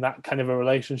developing that kind of a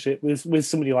relationship with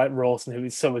somebody like Rawson, who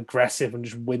is so aggressive and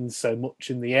just wins so much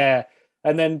in the air.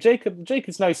 And then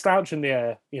Jacob's no slouch in the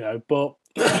air, but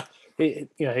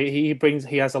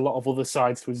he has a lot of other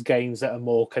sides to his games that are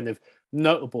more kind of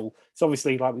notable. So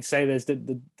obviously, like we say, there's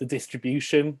the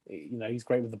distribution. He's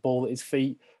great with the ball at his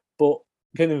feet, but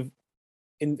kind of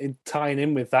in tying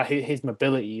in with that, his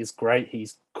mobility is great.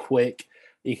 He's quick.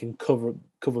 He can cover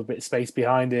a bit of space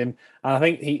behind him. And I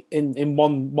think he in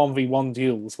 1v1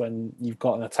 duels, when you've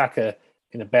got an attacker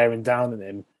bearing down on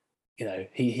him,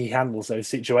 he handles those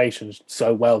situations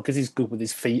so well because he's good with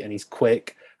his feet and he's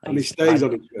quick. And he stays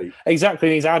on his feet. Exactly.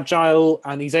 And he's agile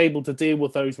and he's able to deal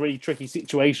with those really tricky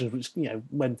situations, which,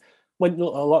 when a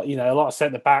lot of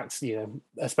centre backs,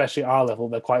 especially at our level,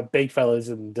 they're quite big fellas.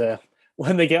 And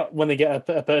when they get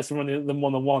a person running at them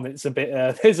 1-on-1, it's a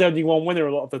bit, there's only one winner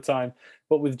a lot of the time.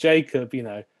 But with Jacob,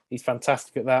 he's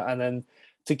fantastic at that. And then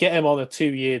to get him on a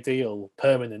 2-year deal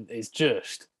permanent is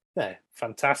just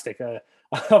fantastic.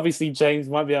 Obviously, James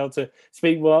might be able to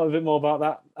speak a bit more about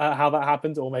that, how that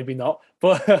happened, or maybe not.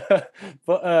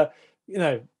 But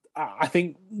I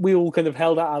think we all kind of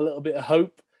held out a little bit of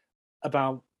hope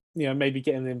about maybe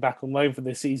getting him back on loan for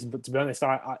this season. But to be honest,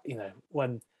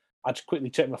 when I just quickly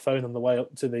checked my phone on the way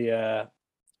up to the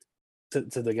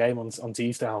to the game on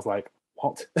Tuesday, I was like,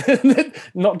 what?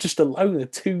 Not just a loan, a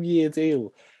 2-year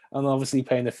deal, and obviously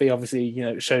paying a fee. Obviously,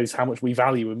 it shows how much we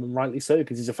value him, and rightly so,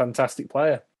 because he's a fantastic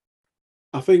player.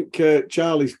 I think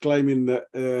Charlie's claiming that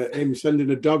him sending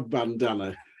a dog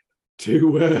bandana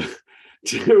to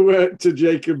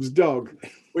Jacob's dog,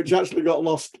 which actually got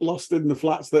lost in the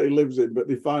flats that he lives in, but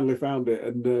they finally found it,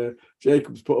 and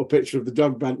Jacob's put a picture of the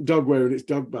dog wearing its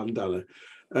dog bandana.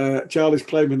 Charlie's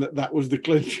claiming that was the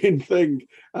clinching thing.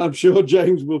 I'm sure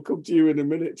James will come to you in a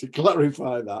minute to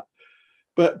clarify that.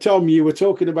 But Tom, you were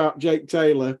talking about Jake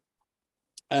Taylor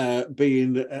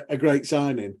being a great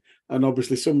signing, and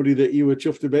obviously somebody that you were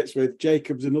chuffed to bits with.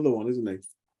 Jacob's another one, isn't he?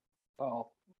 Oh,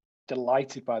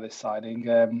 delighted by this signing.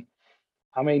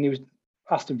 I mean, he was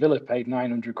Aston Villa paid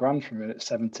 900 grand for him at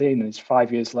 17, and he's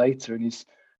 5 years later, and he's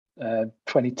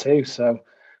 22. So,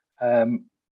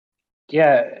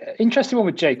 interesting one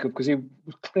with Jacob, because he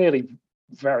was clearly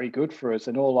very good for us,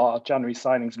 and all our January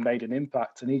signings made an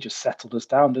impact, and he just settled us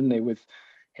down, didn't he, with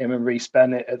him and Reece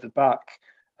Bennett at the back.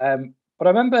 But I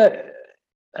remember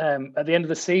at the end of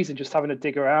the season just having a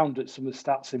dig around at some of the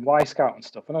stats in Wyscout and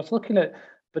stuff, and I was looking at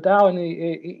Beddoe, and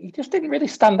he just didn't really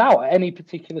stand out at any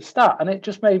particular stat, and it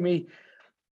just made me,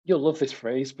 you'll love this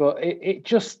phrase, but it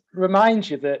just reminds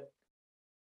you that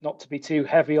not to be too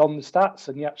heavy on the stats,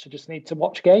 and you actually just need to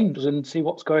watch games and see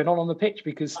what's going on the pitch,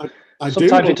 because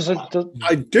sometimes it doesn't.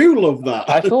 I do love that.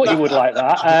 I thought you would like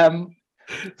that.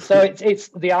 So it's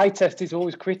the eye test is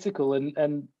always critical,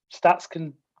 and stats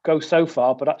can go so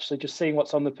far, but actually just seeing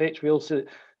what's on the pitch, we also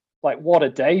what a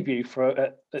debut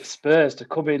at Spurs to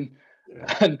come in,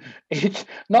 and it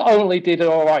not only did an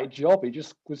all right job, he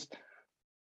just was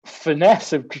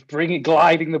finesse of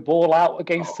gliding the ball out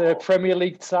against a Premier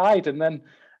League side, and then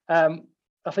I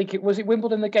think it was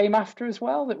Wimbledon the game after as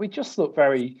well that we just looked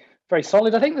very, very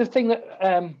solid. I think the thing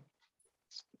that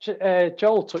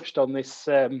Joel touched on this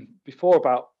before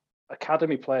about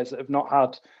academy players that have not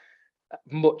had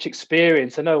much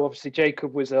experience. I know obviously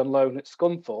Jacob was on loan at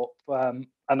Scunthorpe and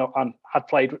had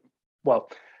played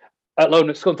at loan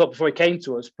at Scunthorpe before he came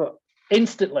to us, but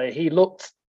instantly he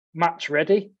looked match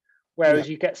ready, whereas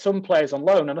you get some players on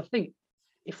loan, and I think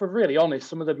if we're really honest,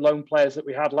 some of the loan players that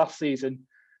we had last season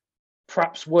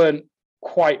perhaps weren't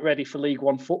quite ready for League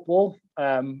One football.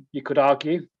 You could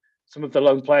argue some of the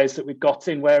loan players that we've got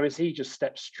in, whereas he just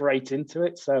stepped straight into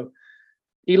it. So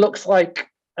he looks like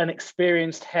an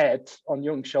experienced head on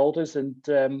young shoulders, and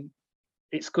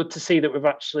it's good to see that we've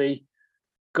actually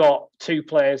got two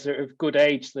players that are of good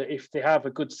age, that if they have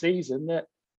a good season, that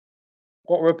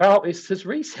what we're about is there's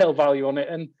resale value on it.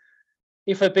 And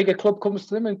if a bigger club comes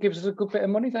to them and gives us a good bit of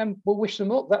money, then we'll wish them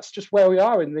luck. That's just where we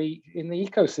are in the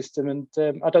ecosystem.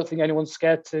 And I don't think anyone's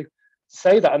scared to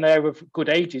say that. And they're of good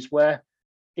ages where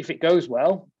if it goes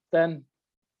well, then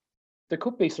there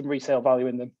could be some resale value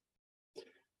in them.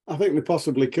 I think they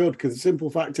possibly could, because the simple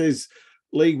fact is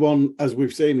League One, as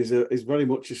we've seen, is very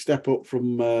much a step up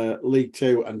from League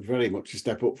Two and very much a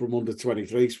step up from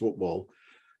under-23s football.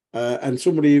 And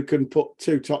somebody who can put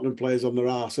two Tottenham players on their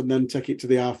arse and then take it to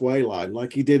the halfway line,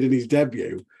 like he did in his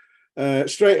debut,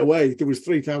 straight away there was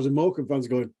 3,000 Morecambe fans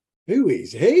going, "Who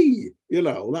is he?" You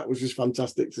know, that was just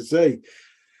fantastic to see.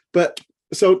 But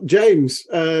so James,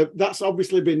 that's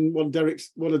obviously been one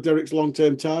of Derek's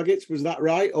long-term targets. Was that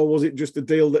right, or was it just a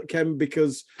deal that came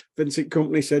because Vincent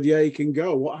Kompany said, "Yeah, he can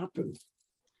go"? What happened?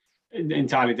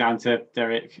 Entirely down to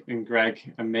Derek and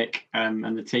Greg and Mick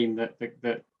and the team that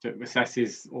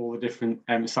assesses all the different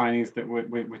signings that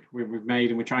we've made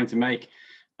and we're trying to make.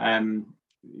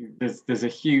 There's a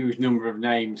huge number of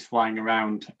names flying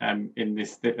around in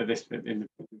the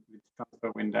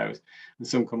transfer windows, and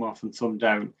some come off and some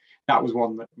don't. That was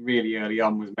one that really early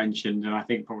on was mentioned, and I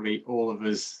think probably all of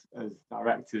us as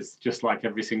directors, just like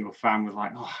every single fan, was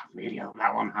like, "Oh, I really hope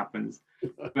that one happens."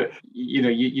 But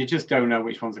you just don't know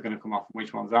which ones are going to come off and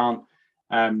which ones aren't.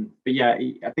 But yeah,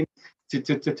 I think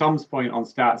to Tom's point on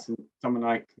stats, and Tom and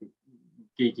I can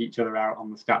geek each other out on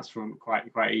the stats front quite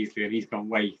easily, and he's gone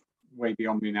way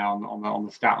beyond me now on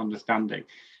the stat understanding.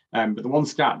 But the one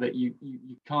stat that you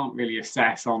can't really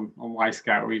assess on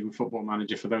Wyscout or even Football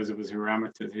Manager for those of us who are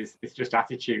amateurs is just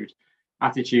attitude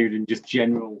and just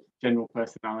general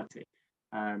personality.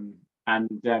 And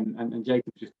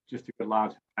Jacob's just a good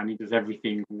lad, and he does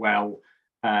everything well,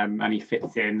 and he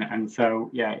fits in. And so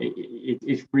yeah,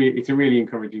 it's a really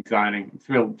encouraging signing.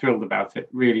 I'm thrilled about it.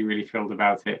 Really thrilled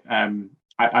about it.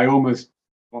 I almost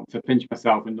want to pinch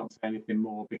myself and not say anything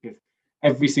more, because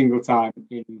every single time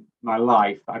in my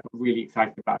life I got really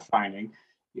excited about signing,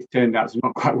 it's turned out to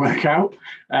not quite work out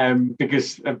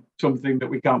because of something that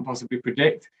we can't possibly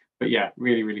predict. But yeah,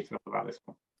 really thrilled about this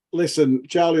one. Listen,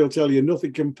 Charlie will tell you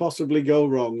nothing can possibly go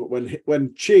wrong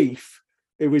when Chief,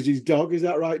 it was his dog, is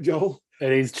that right, Joel?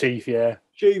 It is Chief, yeah.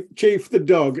 Chief the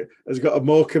dog has got a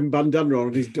Morecambe bandana on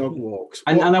and his dog walks.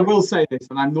 And I will say this,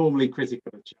 and I'm normally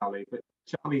critical of Charlie, but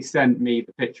Charlie sent me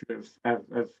the picture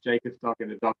of Jacob's dog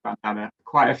in a dog bandana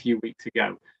quite a few weeks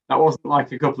ago. That wasn't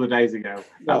like a couple of days ago.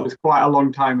 That was quite a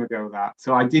long time ago, that.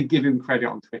 So I did give him credit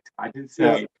on Twitter. I did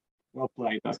say, well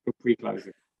played, that's good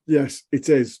pre-closing. Yes, it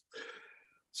is.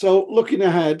 So looking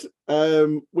ahead,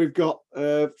 we've got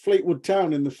Fleetwood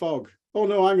Town in the fog. Oh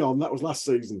no, hang on, that was last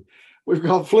season. We've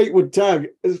got Fleetwood Town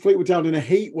in a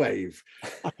heat wave.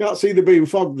 I can't see there being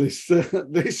fog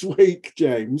this week,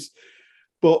 James.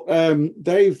 But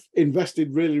they've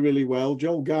invested really well.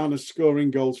 Joel Garner's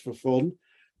scoring goals for fun.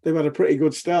 They've had a pretty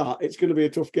good start. It's going to be a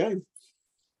tough game.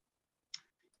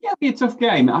 Yeah, it'll be a tough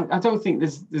game. I don't think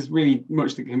there's really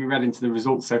much that can be read into the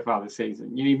results so far this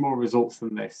season. You need more results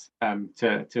than this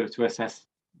to assess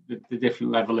the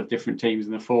different level of different teams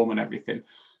and the form and everything.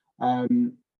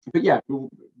 But yeah,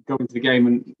 we'll go into the game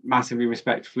and massively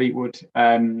respect Fleetwood.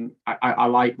 I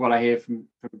like what I hear from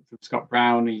Scott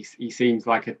Brown. He seems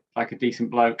like a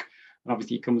decent bloke, and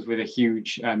obviously he comes with a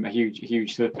huge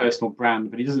sort of personal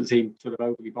brand. But he doesn't seem sort of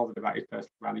overly bothered about his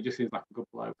personal brand. He just seems like a good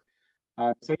bloke.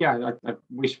 So yeah, I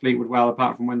wish Fleetwood well,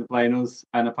 apart from when they're playing us,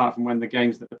 and apart from when the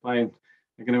games that they're playing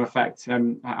are going to affect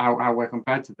how we're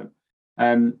compared to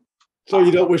them. So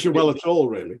you don't wish them well at all,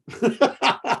 really.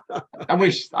 I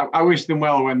wish them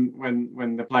well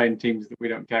when they're playing teams that we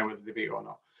don't care whether they beat or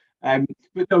not.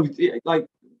 But no,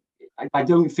 I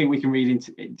don't think we can read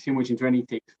too much into any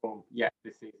team's form yet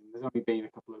this season. There's only been a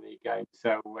couple of league games,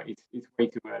 so it's way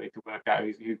too early to work out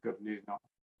who's good and who's not.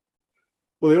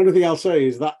 Well, the only thing I'll say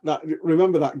is that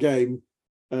remember that game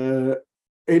in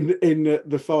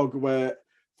the fog where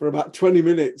for about 20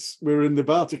 minutes we were in the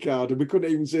Barticard and we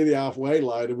couldn't even see the halfway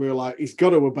line, and we were like, he's got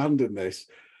to abandon this.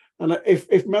 And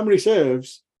if memory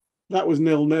serves, that was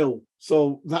 0-0.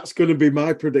 So that's going to be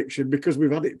my prediction because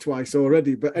we've had it twice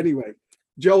already. But anyway,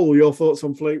 Joel, your thoughts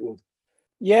on Fleetwood?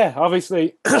 Yeah,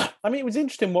 obviously. I mean, it was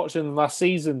interesting watching them last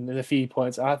season in a few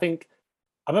points. I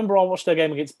remember I watched their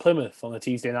game against Plymouth on a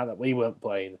Tuesday night that we weren't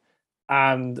playing,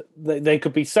 and they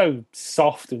could be so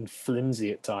soft and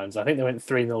flimsy at times. I think they went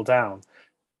 3-0 down.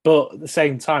 But at the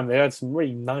same time, they had some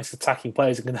really nice attacking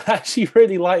players and can actually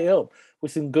really light it up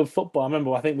with some good football. I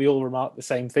remember, I think we all remarked the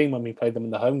same thing when we played them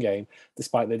in the home game.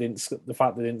 Despite the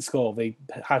fact they didn't score, they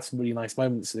had some really nice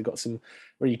moments. They've got some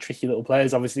really tricky little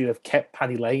players. Obviously, they've kept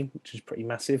Paddy Lane, which is pretty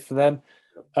massive for them.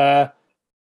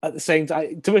 At the same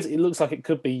time, to us, it looks like it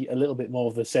could be a little bit more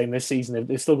of the same this season.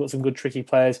 They've still got some good, tricky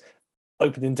players.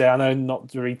 Opening day, I know not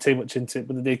to read too much into it,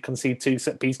 but they did concede 2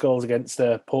 set-piece goals against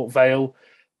Port Vale.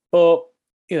 But,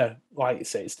 like you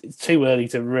say, it's too early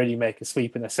to really make a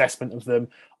sweeping assessment of them.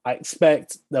 I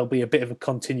expect there'll be a bit of a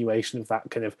continuation of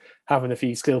that, kind of having a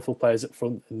few skillful players up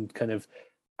front and kind of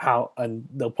and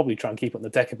they'll probably try and keep it on the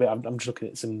deck a bit. I'm just looking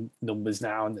at some numbers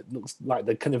now, and it looks like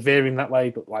they're kind of veering that way.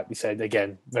 But like we said,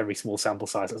 again, very small sample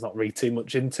size. Let's not read too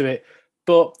much into it.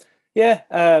 But yeah,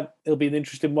 it'll be an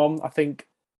interesting one. I think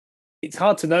it's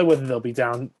hard to know whether they'll be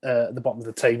down at the bottom of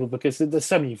the table because there's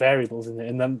so many variables in it,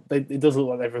 and then it does look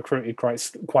like they've recruited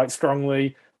quite strongly.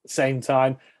 At the same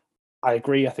time, I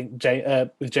agree. I think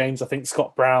with James, I think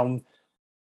Scott Brown.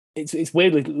 It's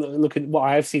weirdly looking what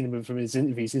I have seen from his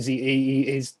interviews is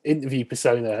his interview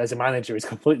persona as a manager is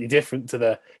completely different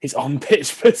to his on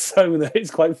pitch persona.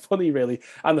 It's quite funny, really,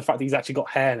 and the fact that he's actually got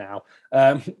hair now,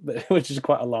 which is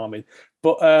quite alarming.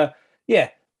 But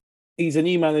yeah, he's a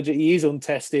new manager. He is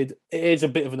untested. It is a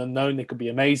bit of an unknown. They could be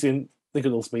amazing. They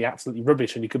could also be absolutely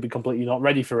rubbish, and he could be completely not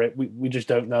ready for it. We just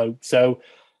don't know. So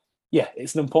yeah,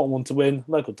 it's an important one to win.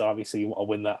 Local derby, so you want to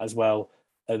win that as well.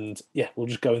 And yeah, we'll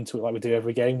just go into it like we do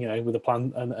every game, with a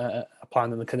plan and a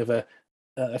kind of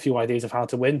a few ideas of how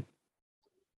to win.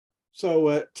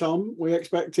 So, Tom, we're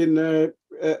expecting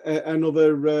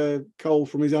another goal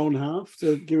from his own half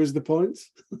to give us the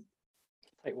points.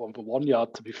 Take one for 1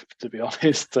 yard, to be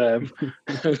honest.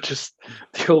 Just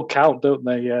they all count, don't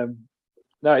they?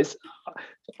 No, it's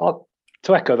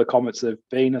to echo the comments that have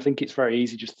been. I think it's very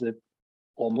easy just to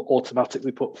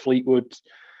automatically put Fleetwood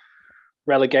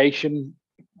relegation.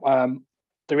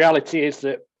 The reality is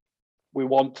that we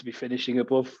want to be finishing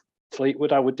above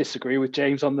Fleetwood. I would disagree with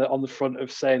James on the front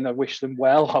of saying I wish them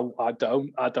well. I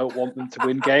don't want them to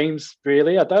win games.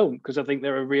 Really, I don't, because I think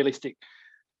they're a realistic.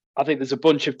 I think there's a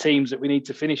bunch of teams that we need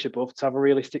to finish above to have a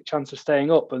realistic chance of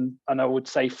staying up, and I would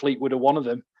say Fleetwood are one of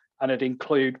them, and I'd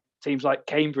include teams like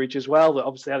Cambridge as well that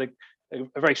obviously had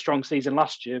a very strong season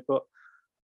last year, but.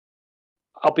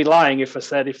 I'll be lying if I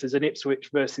said if there's an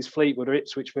Ipswich versus Fleetwood or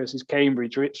Ipswich versus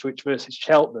Cambridge or Ipswich versus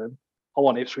Cheltenham, I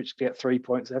want Ipswich to get 3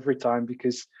 points every time,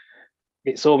 because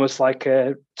it's almost like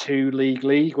a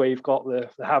 2-league where you've got the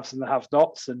haves and the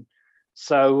have-nots. And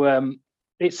so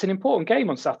it's an important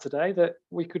game on Saturday that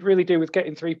we could really do with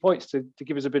getting 3 points to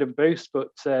give us a bit of a boost.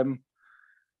 But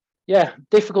yeah,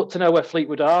 difficult to know where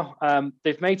Fleetwood are.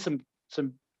 They've made some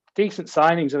decent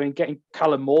signings. I mean, getting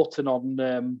Callum Morton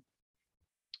on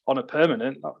a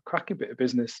permanent, a cracking bit of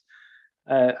business.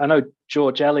 I know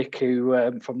George Ellick,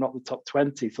 who from Not the Top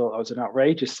 20 thought that was an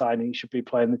outrageous signing. He should be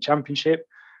playing the Championship.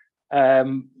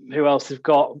 Who else they've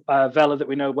got? Vela, that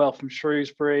we know well from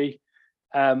Shrewsbury.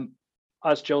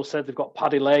 As Joel said, they've got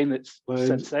Paddy Lane, that's a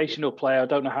sensational player. I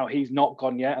don't know how he's not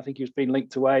gone yet. I think he was being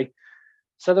linked away.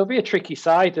 So there'll be a tricky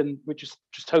side, and we just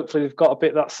hopefully they've got a bit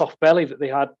of that soft belly that they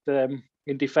had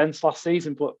in defence last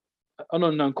season, but an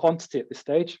unknown quantity at this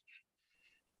stage.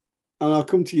 And I'll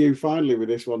come to you finally with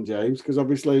this one, James, because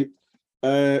obviously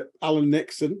Alan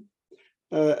Nixon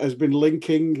has been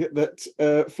linking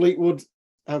that Fleetwood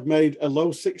have made a low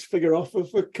 6-figure offer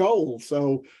for Cole.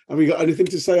 So have you got anything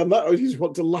to say on that, or do you just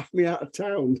want to laugh me out of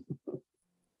town?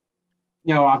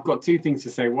 No, I've got 2 things to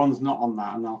say. One's not on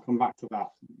that, and I'll come back to that.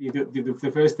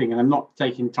 The first thing, and I'm not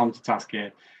taking Tom to task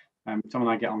here. Tom and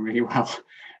I get on really well.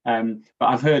 But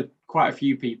I've heard quite a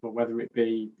few people, whether it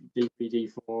be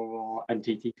DPD4 or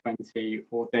NTT20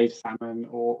 or Dave Salmon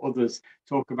or others,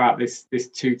 talk about this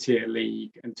 2-tier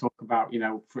league and talk about,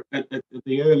 at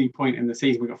the early point in the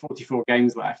season, we've got 44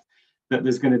 games left, that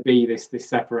there's going to be this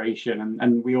separation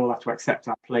and we all have to accept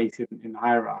our place in the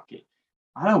hierarchy.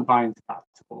 I don't buy into that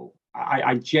at all.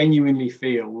 I genuinely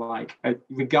feel like,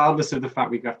 regardless of the fact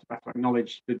we have to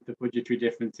acknowledge the budgetary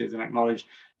differences and acknowledge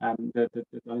the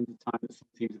time that some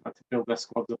teams have had to build their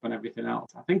squads up and everything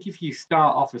else, I think if you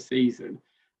start off a season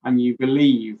and you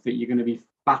believe that you're going to be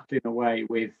battling away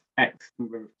with X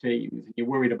number of teams and you're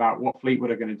worried about what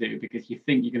Fleetwood are going to do because you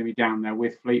think you're going to be down there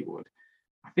with Fleetwood,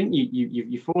 I think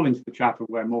you fall into the trap of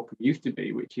where Morecambe used to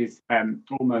be, which is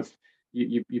almost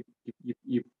you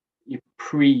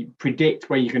predict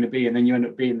where you're going to be and then you end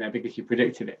up being there because you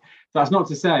predicted it. So that's not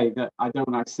to say that I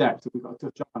don't accept that we've got a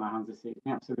tough job on our hands this season.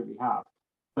 We absolutely have.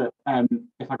 But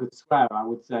if I could swear, I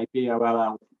would say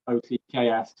BOLL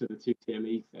OCKS to the 2-tier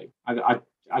league thing. I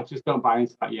I just don't buy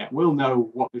into that yet. We'll know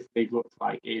what this league looks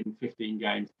like in 15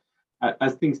 games.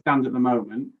 As things stand at the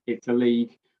moment, it's a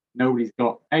league nobody's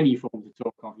got any form to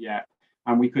talk of yet,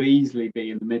 and we could easily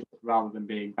be in the middle rather than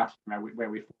being battling where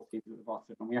we're 14 at the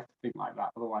bottom. And we have to think like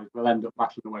that, otherwise we'll end up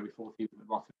battling away with 14 at the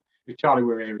bottom. If Charlie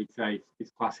were here, he'd say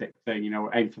his classic thing,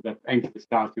 aim for the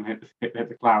stars, you'll hit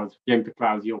the clouds. If you aim for the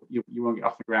clouds, you won't get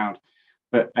off the ground.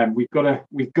 But we've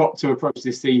got to approach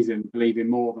this season believing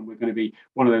more than we're going to be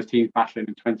one of those teams battling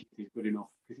and 20th is good enough,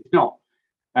 because it's not.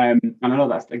 And I know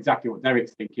that's exactly what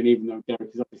Derek's thinking, even though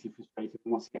Derek is obviously frustrated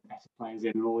and wants to get better players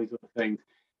in and all these other things.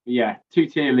 But yeah,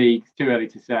 2-tier leagues, too early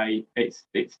to say. It's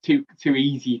too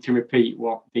easy to repeat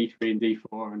what D3 and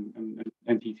D4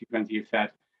 and T220 have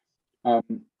said.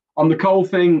 On the Cole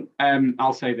thing,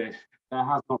 I'll say this: there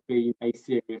has not been a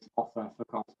serious offer for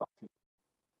Cole Stockton.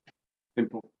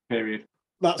 Simple. Period.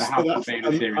 That's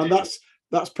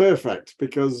perfect,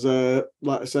 because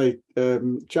like I say,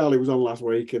 Charlie was on last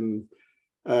week and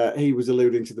he was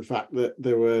alluding to the fact that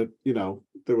there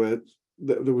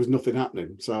was nothing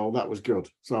happening, so that was good.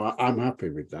 So I'm happy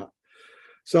with that.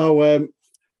 So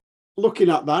looking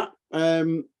at that,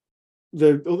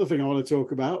 the other thing I want to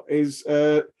talk about is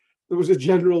there was a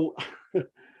general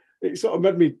it sort of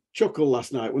made me chuckle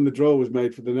last night when the draw was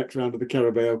made for the next round of the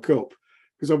Carabao Cup,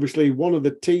 because obviously one of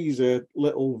the teaser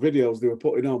little videos they were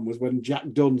putting on was when Jack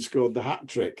Dunn scored the hat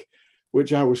trick,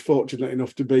 which I was fortunate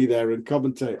enough to be there and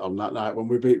commentate on that night when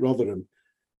we beat Rotherham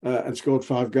and scored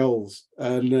 5 goals.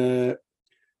 And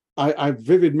I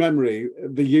vivid memory,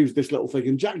 they used this little thing.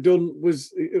 And Jack Dunn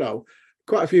was,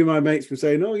 quite a few of my mates were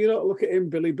saying, oh, look at him,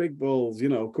 Billy Big Balls,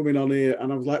 coming on here.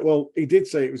 And I was like, well, he did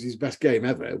say it was his best game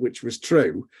ever, which was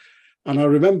true. And I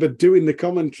remember doing the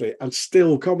commentary and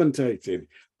still commentating,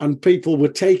 and people were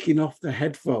taking off the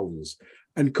headphones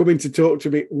and coming to talk to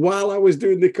me while I was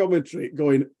doing the commentary,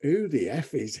 going, who the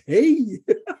F is he?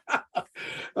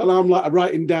 And I'm like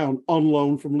writing down on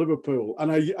loan from Liverpool.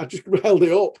 And I just held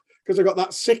it up because I got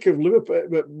that sick of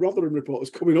Rotherham reporters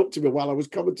coming up to me while I was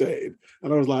commentating.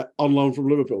 And I was like, on loan from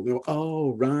Liverpool. They were,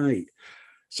 oh, right.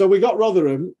 So we got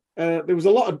Rotherham. There was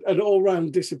a lot of an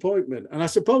all-round disappointment. And I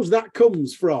suppose that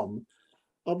comes from,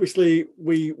 obviously,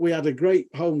 we had a great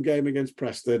home game against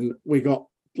Preston. We got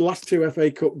the last 2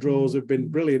 FA Cup draws have been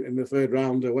brilliant in the third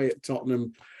round, away at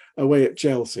Tottenham, away at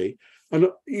Chelsea. And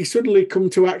you suddenly come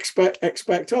to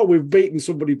expect, oh, we've beaten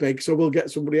somebody big, so we'll get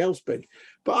somebody else big.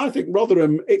 But I think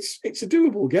Rotherham, it's a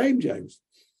doable game, James.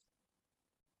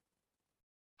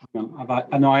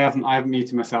 I know I haven't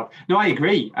muted myself. No, I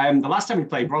agree. The last time we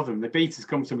played Rotherham, they beat us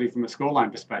comfortably from a scoreline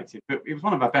perspective, but it was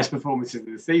one of our best performances of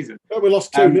the season. Well, we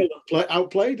lost 2-0,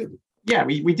 outplayed them. Yeah,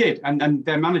 we did, and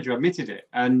their manager admitted it,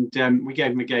 and we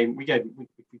gave them a game. We've given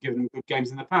them good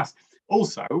games in the past.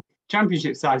 Also,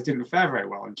 Championship sides didn't fare very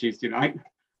well on Tuesday night.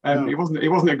 No. It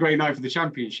wasn't a great night for the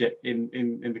Championship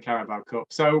in the Carabao Cup.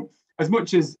 So as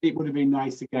much as it would have been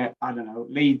nice to get, I don't know,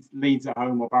 Leeds at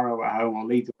home or Barrow at home or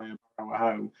Leeds away or Barrow at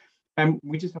home,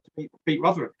 we just have to beat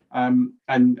Rotherham.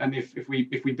 And if we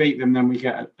beat them, then we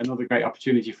get another great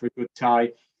opportunity for a good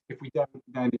tie. If we don't,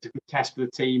 then it's a good test for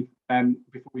the team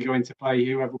before we go into play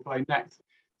whoever we play next.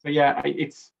 So yeah,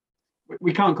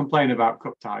 we can't complain about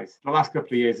cup ties. The last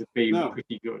couple of years have been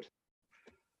pretty good.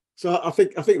 So I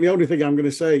think the only thing I'm going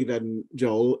to say then,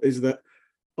 Joel, is that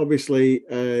obviously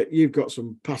you've got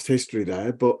some past history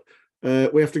there, but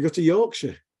we have to go to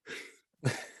Yorkshire.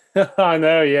 I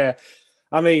know, yeah.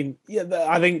 I mean, yeah,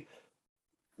 I think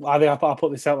I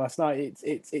put this out last night.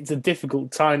 It's a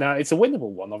difficult tie now. It's a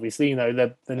winnable one, obviously.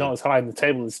 They're not as high in the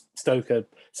table as Stoke are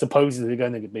supposedly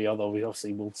going to be, although we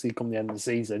obviously will see come the end of the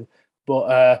season.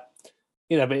 But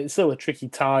but it's still a tricky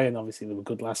tie, and obviously they were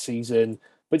good last season.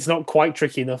 But it's not quite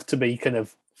tricky enough to be kind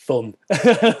of fun,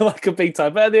 like a big tie.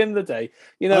 But at the end of the day,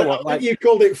 what? I think you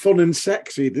called it fun and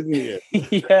sexy, didn't you?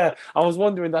 Yeah, I was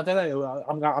wondering. I don't know.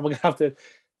 I'm going to have to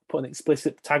put an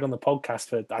explicit tag on the podcast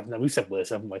for, I don't know, we said worse,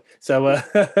 haven't we? So,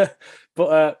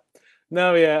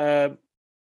 no, yeah,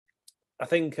 I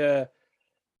think,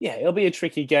 it'll be a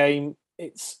tricky game.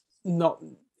 It's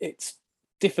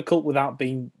difficult without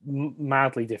being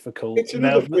madly difficult. It's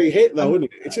another free hit, though,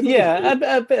 isn't it?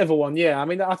 A bit of a one, yeah. I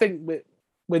mean, I think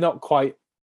we're not quite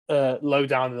low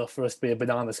down enough for us to be a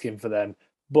banana skin for them.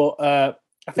 But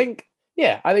I think,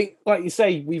 like you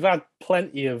say, we've had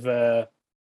plenty of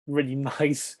really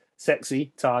nice,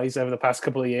 sexy ties over the past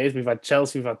couple of years. We've had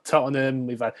Chelsea, we've had Tottenham,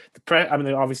 we've had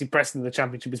obviously Preston in the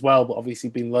Championship as well, but obviously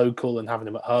being local and having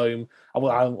them at home. I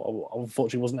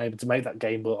unfortunately wasn't able to make that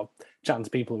game, but chatting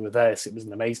to people who were there, it was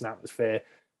an amazing atmosphere.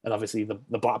 And obviously the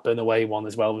Blackburn away one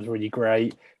as well was really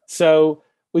great. So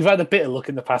we've had a bit of luck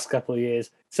in the past couple of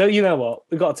years. So you know what?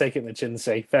 We've got to take it in the chin and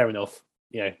say, fair enough.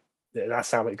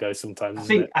 that's how it goes sometimes. I isn't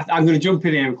think it? I'm going to jump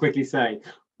in here and quickly say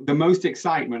the most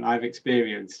excitement I've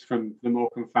experienced from the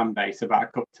Morecambe fan base about a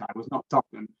cup tie was not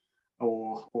Tottenham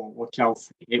or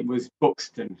Chelsea. It was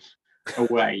Buxton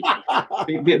away.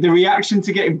 The reaction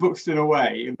to getting Buxton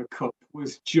away in the cup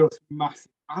was just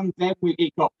massive. And then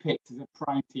it got picked as a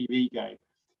prime TV game.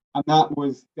 And that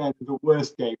was then the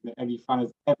worst game that any fan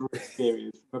has ever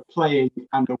experienced from a playing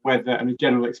and a weather and a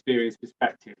general experience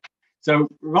perspective. So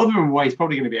Rotherham away is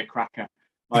probably going to be a cracker.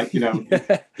 Like,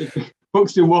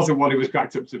 Buxton wasn't what it was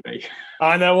cracked up to be.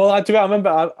 I know. Well, I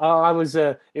remember I was.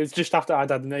 It was just after I'd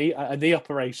had a knee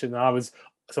operation. I was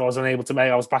unable to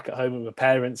make. I was back at home with my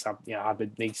parents. I had my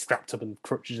knee strapped up and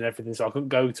crutches and everything, so I couldn't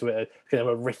go to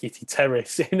a rickety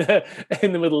terrace in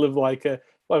the middle of like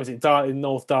what was it, in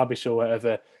North Derbyshire or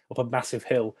whatever, up a massive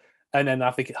hill. And then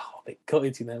I think, a bit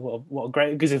gutted, what a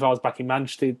great, because if I was back in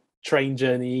Manchester, train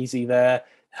journey easy there,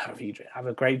 have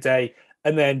a great day.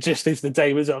 And then just as the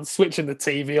day was on, switching the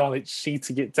TV on, it's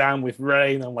sheeting it down with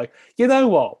rain. I'm like, you know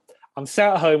what? I'm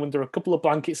sat at home under a couple of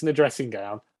blankets and a dressing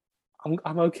gown.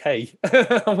 I'm okay.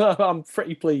 I'm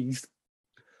pretty pleased.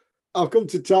 I'll come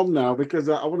to Tom now because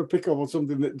I want to pick up on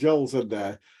something that Joel said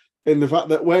there, in the fact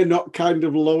that we're not kind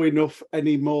of low enough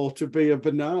anymore to be a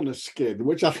banana skin,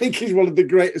 which I think is one of the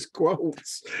greatest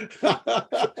quotes. Rotherham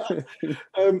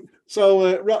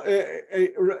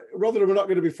are not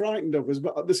going to be frightened of us,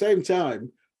 but at the same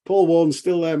time, Paul Warne's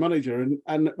still their manager,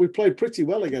 and we played pretty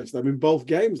well against them in both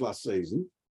games last season.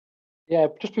 Yeah,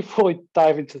 just before we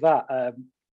dive into that,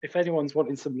 if anyone's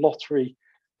wanting some lottery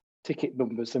ticket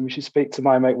numbers, then we should speak to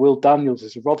my mate Will Daniels,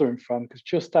 as a Rotherham fan, because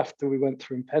just after we went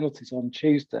through penalties on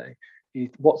Tuesday, he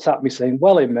WhatsApped me saying,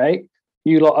 "Well in, mate,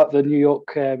 you lot at the New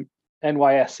York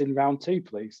NYS in round 2,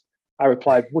 please." I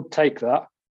replied, "Would take that.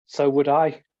 So would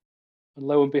I." And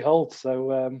lo and behold,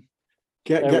 so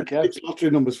get lottery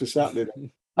numbers for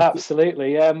Saturday.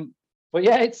 Absolutely. But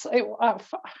yeah, I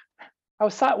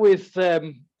was sat with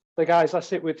the guys I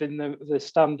sit with in the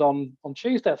stand on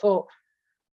Tuesday. I thought,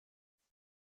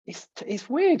 it's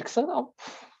weird because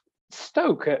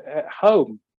Stoke at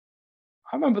home.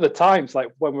 I remember the times like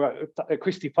when we were at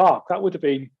Christie Park. That would have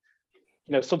been,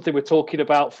 something we're talking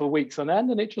about for weeks on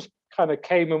end, and it just kind of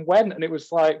came and went. And it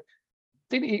was like,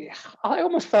 I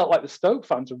almost felt like the Stoke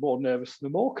fans were more nervous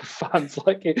than the Morecambe fans.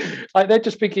 like they'd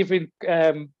just been giving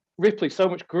Ripley so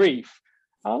much grief.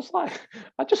 I was like,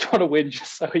 I just want to win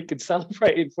just so he can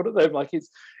celebrate in front of them. Like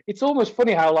it's almost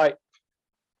funny how like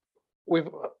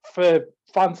for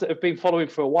fans that have been following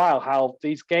for a while, how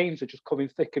these games are just coming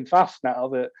thick and fast now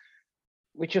that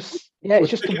it's just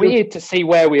weird to see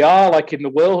where we are like in the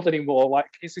world anymore. Like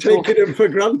taking them for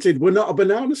granted. We're not a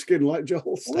banana skin like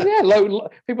Joel said. Well, yeah,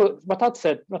 people. My dad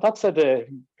said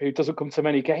who doesn't come to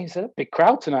many games, a big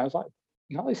crowd tonight. I was like,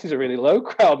 no, this is a really low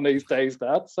crowd these days,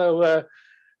 Dad. So,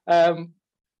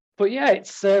 but yeah,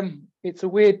 it's a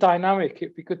weird dynamic.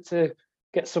 It'd be good to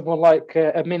get someone like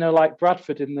a minnow like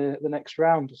Bradford in the next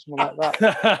round or someone like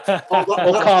that.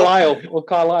 or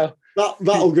Carlisle.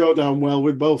 That'll go down well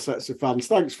with both sets of fans.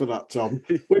 Thanks for that, Tom.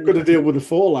 We're going to deal with the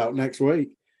fallout next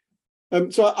week.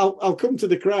 So I'll come to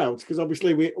the crowds because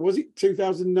obviously was it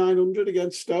 2,900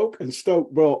 against Stoke, and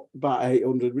Stoke brought about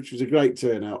 800, which was a great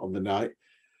turnout on the night.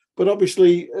 But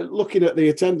obviously, looking at the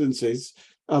attendances,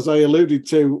 as I alluded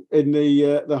to in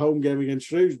the home game against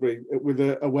Shrewsbury with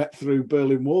a wet through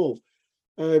Berlin Wall.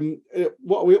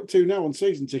 What are we up to now on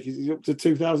season tickets? Is it up to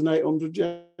 2,800,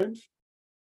 James?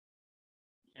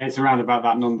 It's around about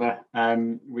that number.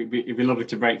 It'd be lovely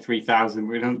to break 3,000.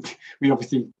 We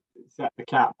obviously set the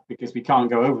cap because we can't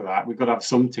go over that. We've got to have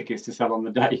some tickets to sell on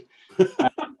the day,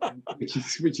 which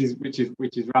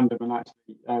is random. And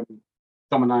actually,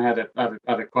 Tom and I had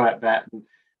a quiet bet, and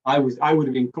I would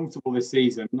have been comfortable this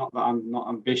season. Not that I'm not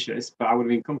ambitious, but I would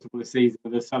have been comfortable this season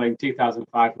with us selling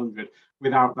 2,500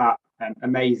 without that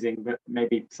amazing but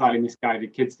maybe slightly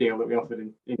misguided kids deal that we offered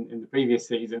in the previous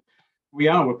season.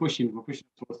 We're pushing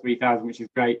towards 3,000, which is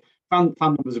great. Fan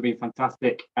numbers have been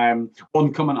fantastic.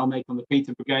 One comment I'll make on the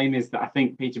Peterborough game is that I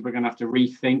think Peterborough are going to have to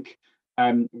rethink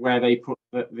where they put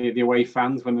the away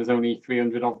fans when there's only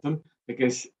 300 of them,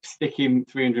 because sticking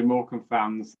 300 Morecambe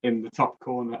fans in the top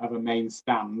corner of a main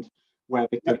stand where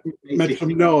they could make some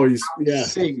noise,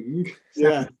 sing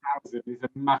 7,000 is a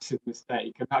massive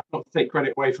mistake. And that's not to take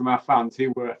credit away from our fans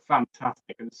who were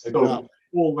fantastic and stunned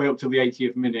all the way up to the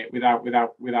 80th minute without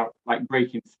like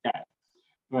breaking step.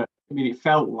 But I mean, it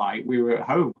felt like we were at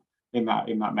home in that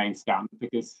main stand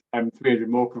because 300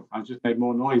 Morecambe fans just made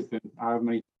more noise than however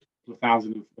many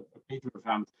thousand of Peterborough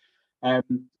fans.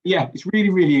 Yeah, it's really,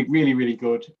 really, really, really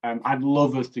good. I'd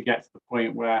love us to get to the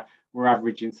point where we're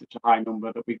averaging such a high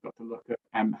number that we've got to look at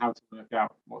how to work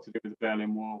out what to do with the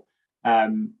Berlin Wall.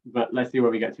 But let's see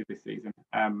where we get to this season.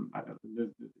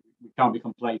 We can't be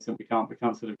complacent. We can't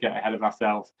sort of get ahead of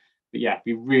ourselves. But yeah, it'd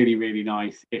be really, really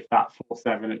nice if that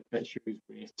 4-7 at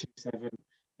Shrewsbury is 2-7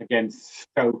 against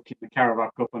Stoke in the Carabao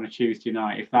Cup on a Tuesday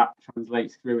night. If that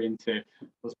translates through into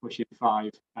us pushing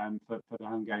 5 for the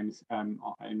home games in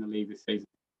the league this season.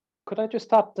 Could I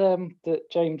just add that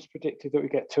James predicted that we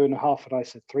get 2.5 and I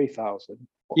said 3,000?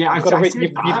 Yeah, You've got to I reach,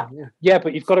 said that. yeah,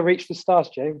 but you've got to reach the stars,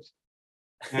 James.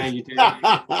 Yeah, you do.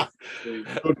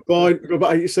 Good point.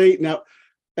 But you see now,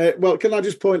 well, can I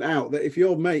just point out that if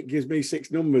your mate gives me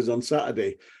 6 numbers on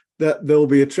Saturday, that there'll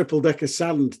be a triple-decker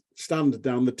stand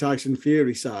down the Tyson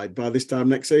Fury side by this time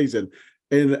next season,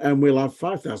 and we'll have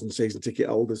 5,000 season ticket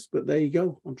holders. But there you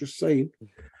go. I'm just saying,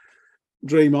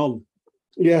 dream on.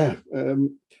 Yeah.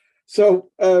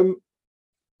 So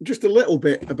just a little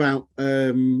bit about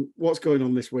what's going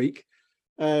on this week.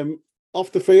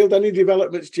 Off the field, any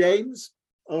developments, James,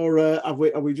 or are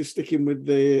we just sticking with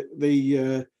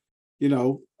the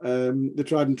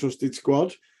tried and trusted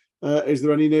squad? Is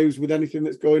there any news with anything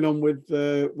that's going on with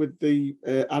the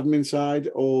admin side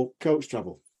or coach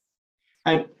travel?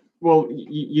 Well,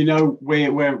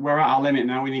 we're at our limit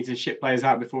now. We need to ship players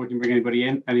out before we can bring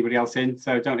anybody else in.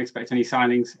 So don't expect any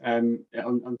signings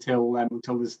until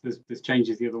there's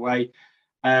changes the other way.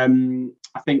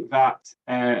 I think that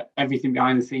everything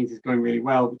behind the scenes is going really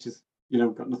well, which is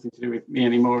got nothing to do with me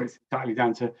anymore. It's entirely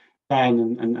down to Ben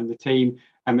and the team.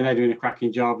 And they're doing a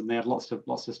cracking job, and they had lots of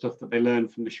stuff that they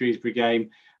learned from the Shrewsbury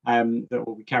game that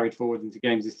will be carried forward into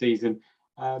games this season.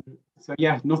 So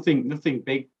yeah, nothing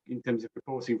big in terms of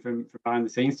reporting from behind the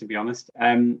scenes, to be honest.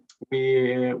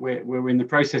 We're in the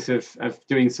process of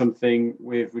doing something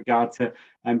with regard to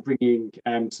bringing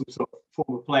some sort of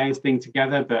former players thing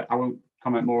together, but I won't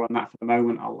comment more on that for the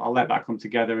moment. I'll let that come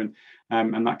together and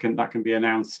that can be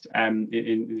announced in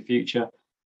the future.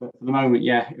 But for the moment,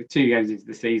 yeah, 2 games into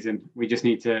the season, we just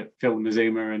need to fill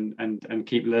Mazuma and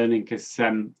keep learning, because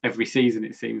every season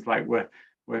it seems like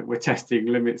we're testing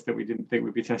limits that we didn't think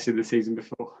we'd be testing the season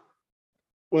before.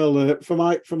 Well, for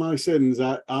my sins,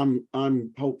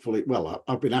 I'm hopefully, well,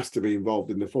 I've been asked to be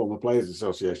involved in the Former Players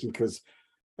Association because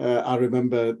I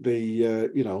remember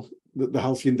the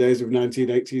halcyon days of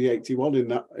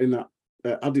 1980-81 in that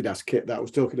Adidas kit that I was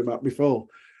talking about before.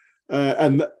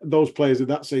 And those players of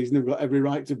that season have got every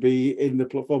right to be in the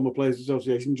Former Players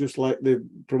Association, just like the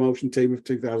promotion team of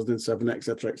 2007,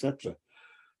 etc., etc.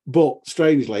 But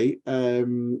strangely,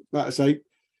 like I say,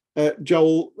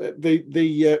 Joel,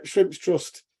 the Shrimps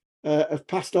Trust have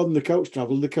passed on the coach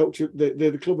travel. The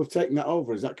club have taken that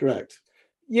over. Is that correct?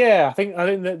 Yeah, I think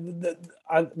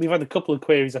that we've had a couple of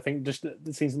queries. I think just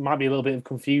it seems might be a little bit of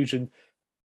confusion.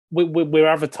 We're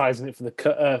advertising it for the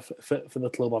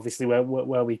club, obviously,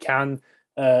 where we can,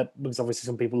 because obviously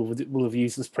some people will have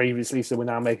used this previously, so we're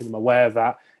now making them aware of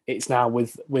that. It's now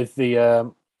with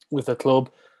the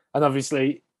club, and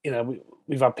obviously,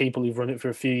 we've had people who've run it for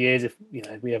a few years. If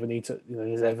we ever need to,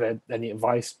 there's ever any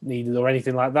advice needed or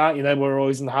anything like that, we're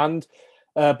always in hand.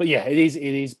 But yeah, it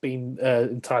is being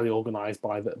entirely organised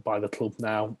by the club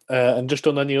now, and just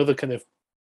on any other kind of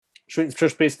Shrimps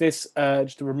Trust business,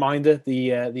 just a reminder, the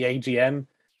AGM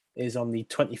is on the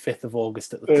 25th of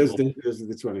August at the Thursday, club. Thursday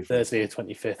the 25th. Thursday the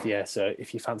 25th, yeah. So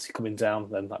if you fancy coming down,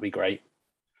 then that'd be great.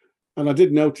 And I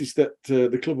did notice that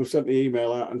the club have sent the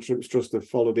email out, and Shrimps Trust have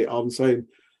followed it on, saying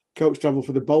coach travel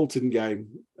for the Bolton game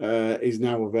is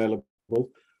now available.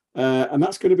 And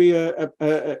that's going to be a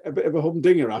bit of a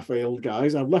humdinger, I feel,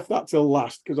 guys. I've left that till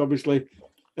last because obviously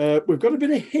we've got a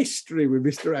bit of history with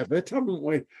Mr. Everett, haven't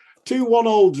we? 2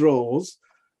 1-all draws.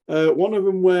 One of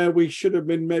them where we should have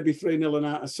been maybe 3-0 and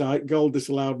out of sight, goal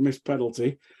disallowed, missed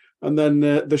penalty. And then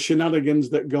the shenanigans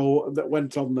that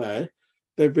went on there,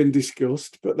 they've been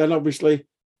discussed. But then obviously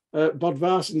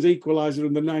Bodvarsson's equaliser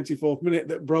in the 94th minute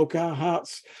that broke our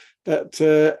hearts at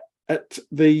the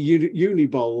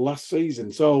Uniball last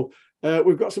season. So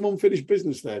we've got some unfinished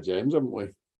business there, James, haven't we?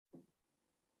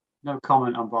 No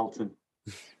comment on Bolton.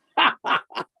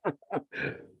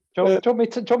 Do you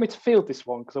want me to field this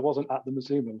one because I wasn't at the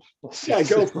Mazuma? Yeah,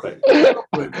 go for it.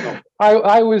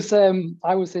 I was in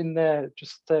in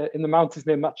the mountains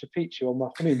near Machu Picchu on my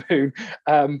honeymoon,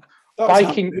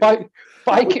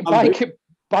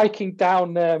 biking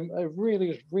down a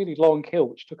really, really long hill,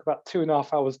 which took about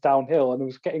 2.5 hours downhill, and I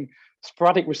was getting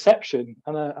sporadic reception.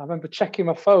 And I remember checking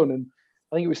my phone, and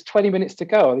I think it was 20 minutes to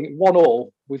go. I think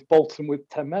 1-1 with Bolton with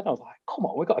 10 men. I was like, come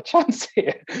on, we've got a chance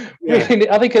here. Yeah. Really,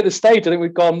 I think at the stage,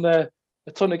 we've gone a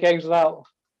ton of games without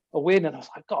a win, and I was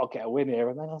like, got to get a win here.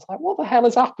 And then I was like, what the hell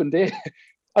has happened here?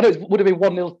 I know it would have been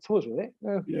 1-0 to us, was it?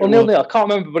 No. Yeah, Or 0-0. I can't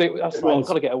remember, but I was like, was. I've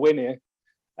got to get a win here.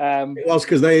 It was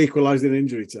because they equalised in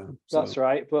injury time. So. That's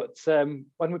right. But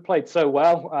when we played so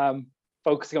well,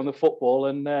 focusing on the football,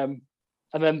 and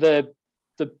then the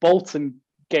Bolton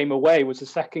game away was the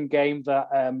second game that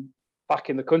back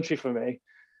in the country for me,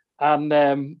 and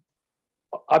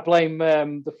I blame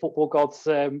the football gods.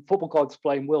 Football gods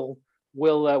blame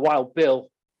Wild Bill,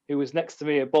 who was next to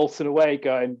me at Bolton away,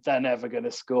 going, "They're never going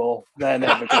to score. They're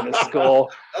never going to score."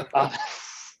 I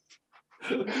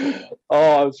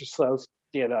was just so.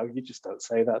 You just don't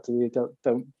say that, do you?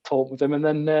 Don't talk with them. And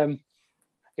then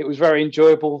it was very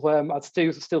enjoyable. I'd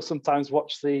still sometimes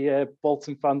watch the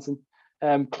Bolton fans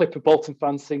and clip of Bolton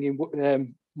fans singing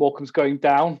 "Morecambe's going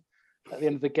down" at the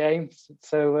end of the game.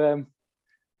 So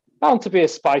bound to be a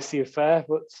spicy affair,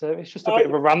 but it's just a bit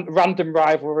of a random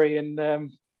rivalry,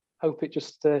 and hope it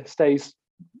just stays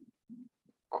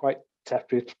quite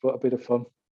tepid, but a bit of fun.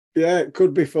 Yeah, it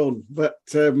could be fun, but.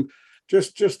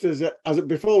 Just as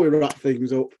before we wrap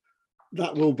things up,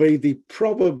 that will be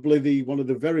probably one of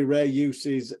the very rare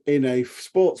uses in a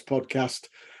sports podcast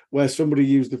where somebody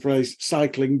used the phrase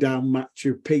 "cycling down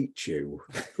Machu Picchu."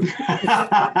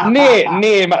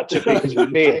 near Machu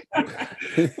Picchu, near.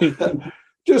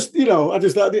 Just I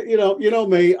just thought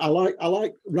me. I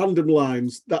like random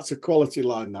lines. That's a quality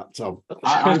line, that Tom.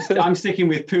 I'm sticking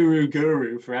with Puru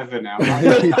Guru forever now.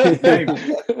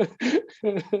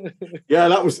 Yeah,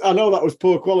 that was. I know that was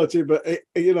poor quality, but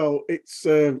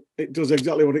it does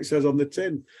exactly what it says on the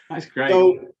tin. That's great.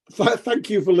 So thank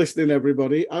you for listening,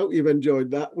 everybody. I hope you've enjoyed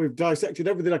that. We've dissected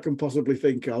everything I can possibly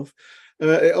think of.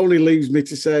 It only leaves me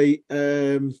to say.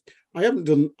 I don't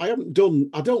do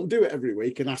it every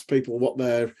week and ask people what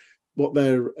their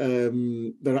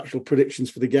actual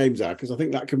predictions for the games are, because I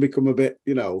think that can become a bit,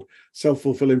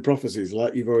 self-fulfilling prophecies,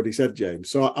 like you've already said, James.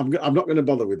 So I'm not going to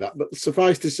bother with that. But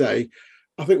suffice to say,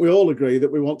 I think we all agree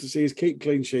that we want to see us keep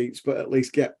clean sheets, but at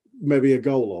least get maybe a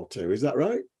goal or two. Is that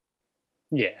right?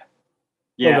 Yeah.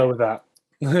 We'll go with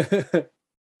that.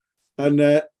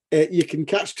 And you can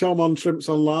catch Tom on Shrimps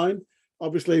Online.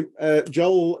 Obviously,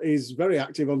 Joel is very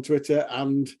active on Twitter,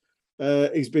 and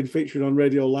he's been featuring on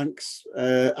Radio Lancs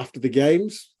after the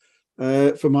games.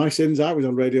 For my sins, I was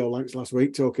on Radio Lancs last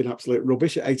week talking absolute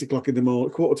rubbish at 8 o'clock in the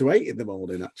morning, 7:45 in the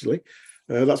morning, actually.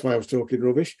 That's why I was talking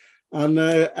rubbish.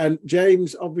 And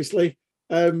James, obviously,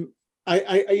 are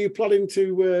you planning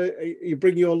to you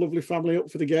bring your lovely family up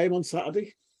for the game on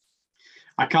Saturday?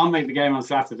 I can't make the game on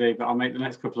Saturday, but I'll make the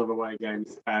next couple of away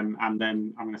games, and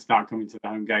then I'm going to start coming to the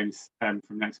home games from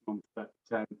next month. But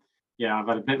I've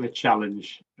had a bit of a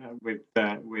challenge with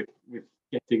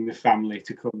getting the family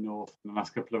to come north in the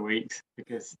last couple of weeks,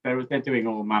 because they're doing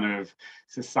all manner of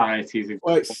societies. Of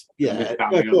course. Yeah.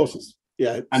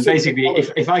 And basically,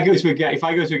 if I go to a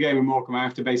game in Morecambe, I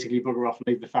have to basically bugger off and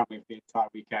leave the family for the entire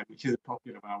weekend, which isn't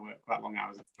popular when I work quite long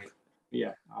hours a week. But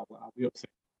yeah, I'll be upset.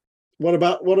 What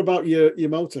about your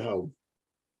motorhome?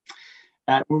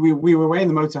 We were away in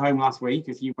the motorhome last week,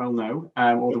 as you well know,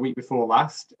 or the week before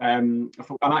last. I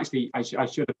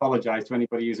should apologise to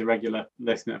anybody who's a regular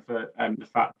listener for the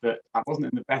fact that I wasn't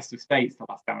in the best of states the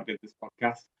last time I did this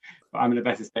podcast, but I'm in the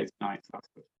best of states tonight, so that's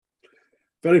good.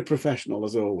 Very professional,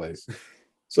 as always.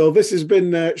 So this has been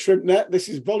ShrimpNet. This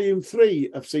is volume 3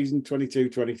 of season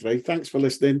 22-23. Thanks for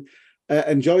listening.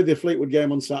 Enjoy the Fleetwood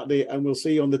game on Saturday, and we'll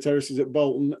see you on the terraces at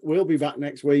Bolton. We'll be back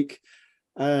next week.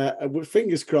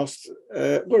 Fingers crossed.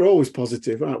 We're always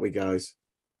positive, aren't we, guys?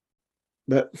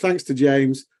 But thanks to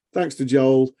James, thanks to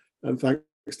Joel, and thanks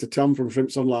to Tom from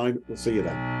Shrimps Online. We'll see you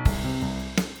then.